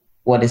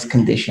what is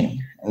conditioned.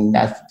 And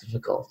that's the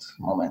difficult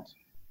moment.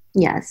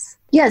 Yes.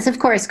 Yes, of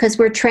course, because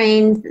we're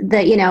trained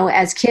that,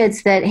 as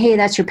kids that, hey,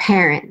 that's your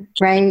parent,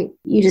 right?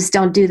 You just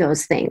don't do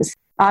those things.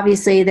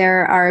 Obviously,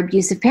 there are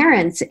abusive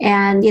parents.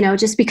 And,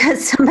 just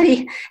because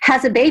somebody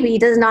has a baby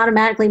doesn't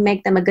automatically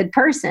make them a good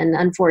person,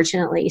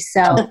 unfortunately.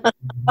 So,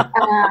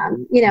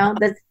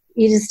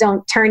 you just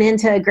don't turn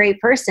into a great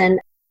person.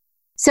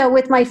 So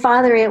with my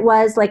father, it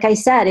was, like I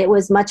said, it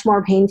was much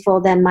more painful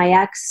than my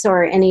ex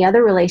or any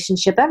other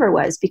relationship ever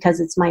was,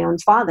 because it's my own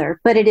father.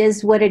 But it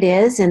is what it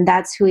is, and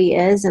that's who he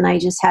is. And I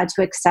just had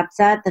to accept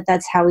that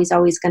that's how he's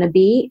always going to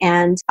be.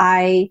 And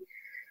I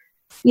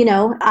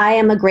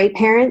am a great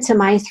parent to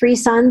my 3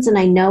 sons, and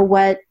I know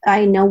what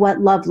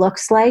love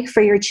looks like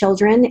for your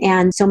children.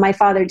 And so my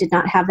father did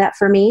not have that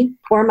for me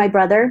or my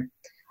brother.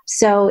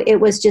 So it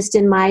was just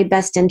in my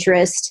best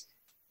interest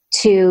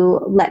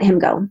to let him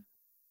go.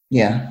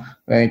 Yeah,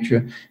 very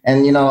true.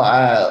 And,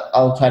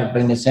 I'll try to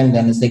bring this in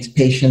then. It takes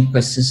patience,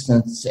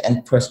 persistence,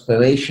 and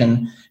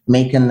perspiration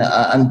make an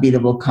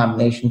unbeatable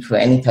combination for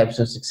any types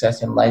of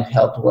success in life,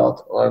 health,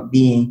 wealth, or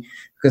being.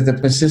 Because the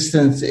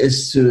persistence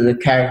is to the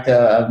character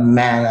of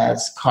man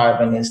as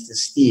carbon is to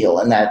steel.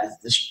 And that is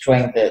the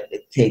strength that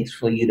it takes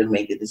for you to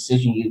make the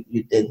decision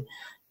you did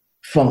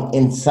from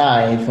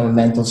inside, from a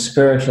mental,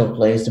 spiritual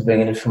place, to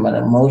bring it from an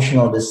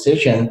emotional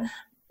decision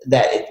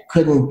that it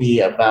couldn't be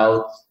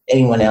about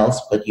anyone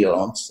else but your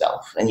own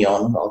self and your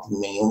own health and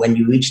meaning. When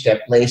you reach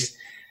that place,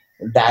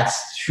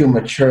 that's true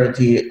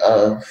maturity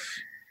of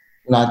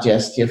not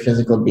just your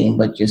physical being,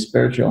 but your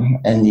spiritual.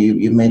 And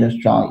you made a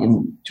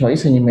strong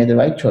choice, and you made the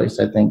right choice,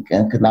 I think.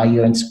 And because now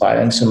you're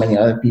inspiring so many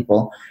other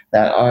people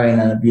that are in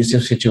an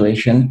abusive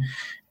situation.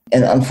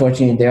 And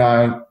unfortunately, there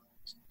are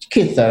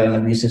kids that are in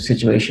an abusive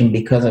situation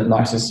because of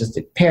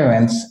narcissistic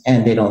parents,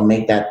 and they don't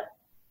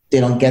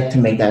get to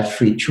make that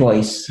free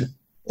choice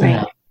to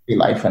have free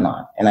life or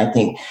not. And I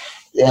think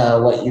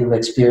what you've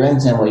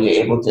experienced and what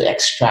you're able to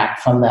extract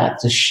from that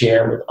to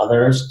share with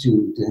others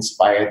to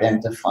inspire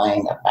them to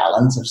find a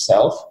balance of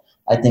self,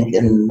 I think,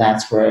 and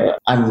that's where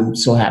I'm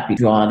so happy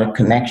to draw the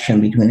connection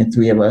between the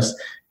 3 of us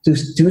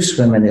to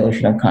swim in the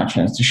ocean of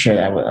consciousness, to share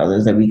that with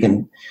others, that we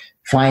can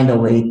find a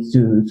way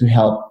to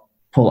help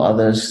pull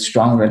others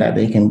stronger, that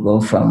they can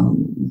go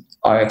from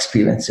our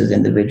experiences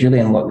individually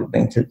and what we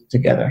bring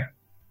together.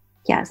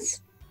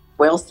 Yes.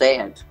 Well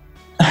said.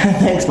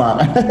 Thanks,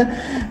 Mama.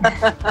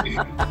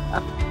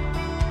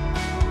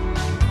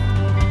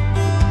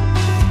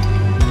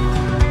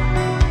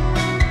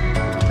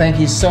 Thank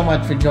you so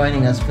much for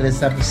joining us for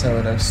this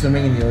episode of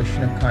Swimming in the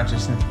Ocean of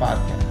Consciousness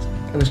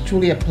podcast. It was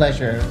truly a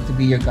pleasure to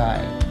be your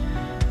guide.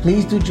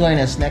 Please do join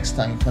us next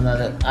time for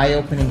another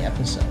eye-opening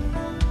episode.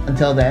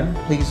 Until then,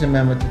 please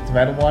remember to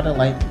tread water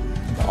lightly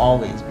and to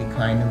always be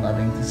kind and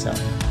loving to self.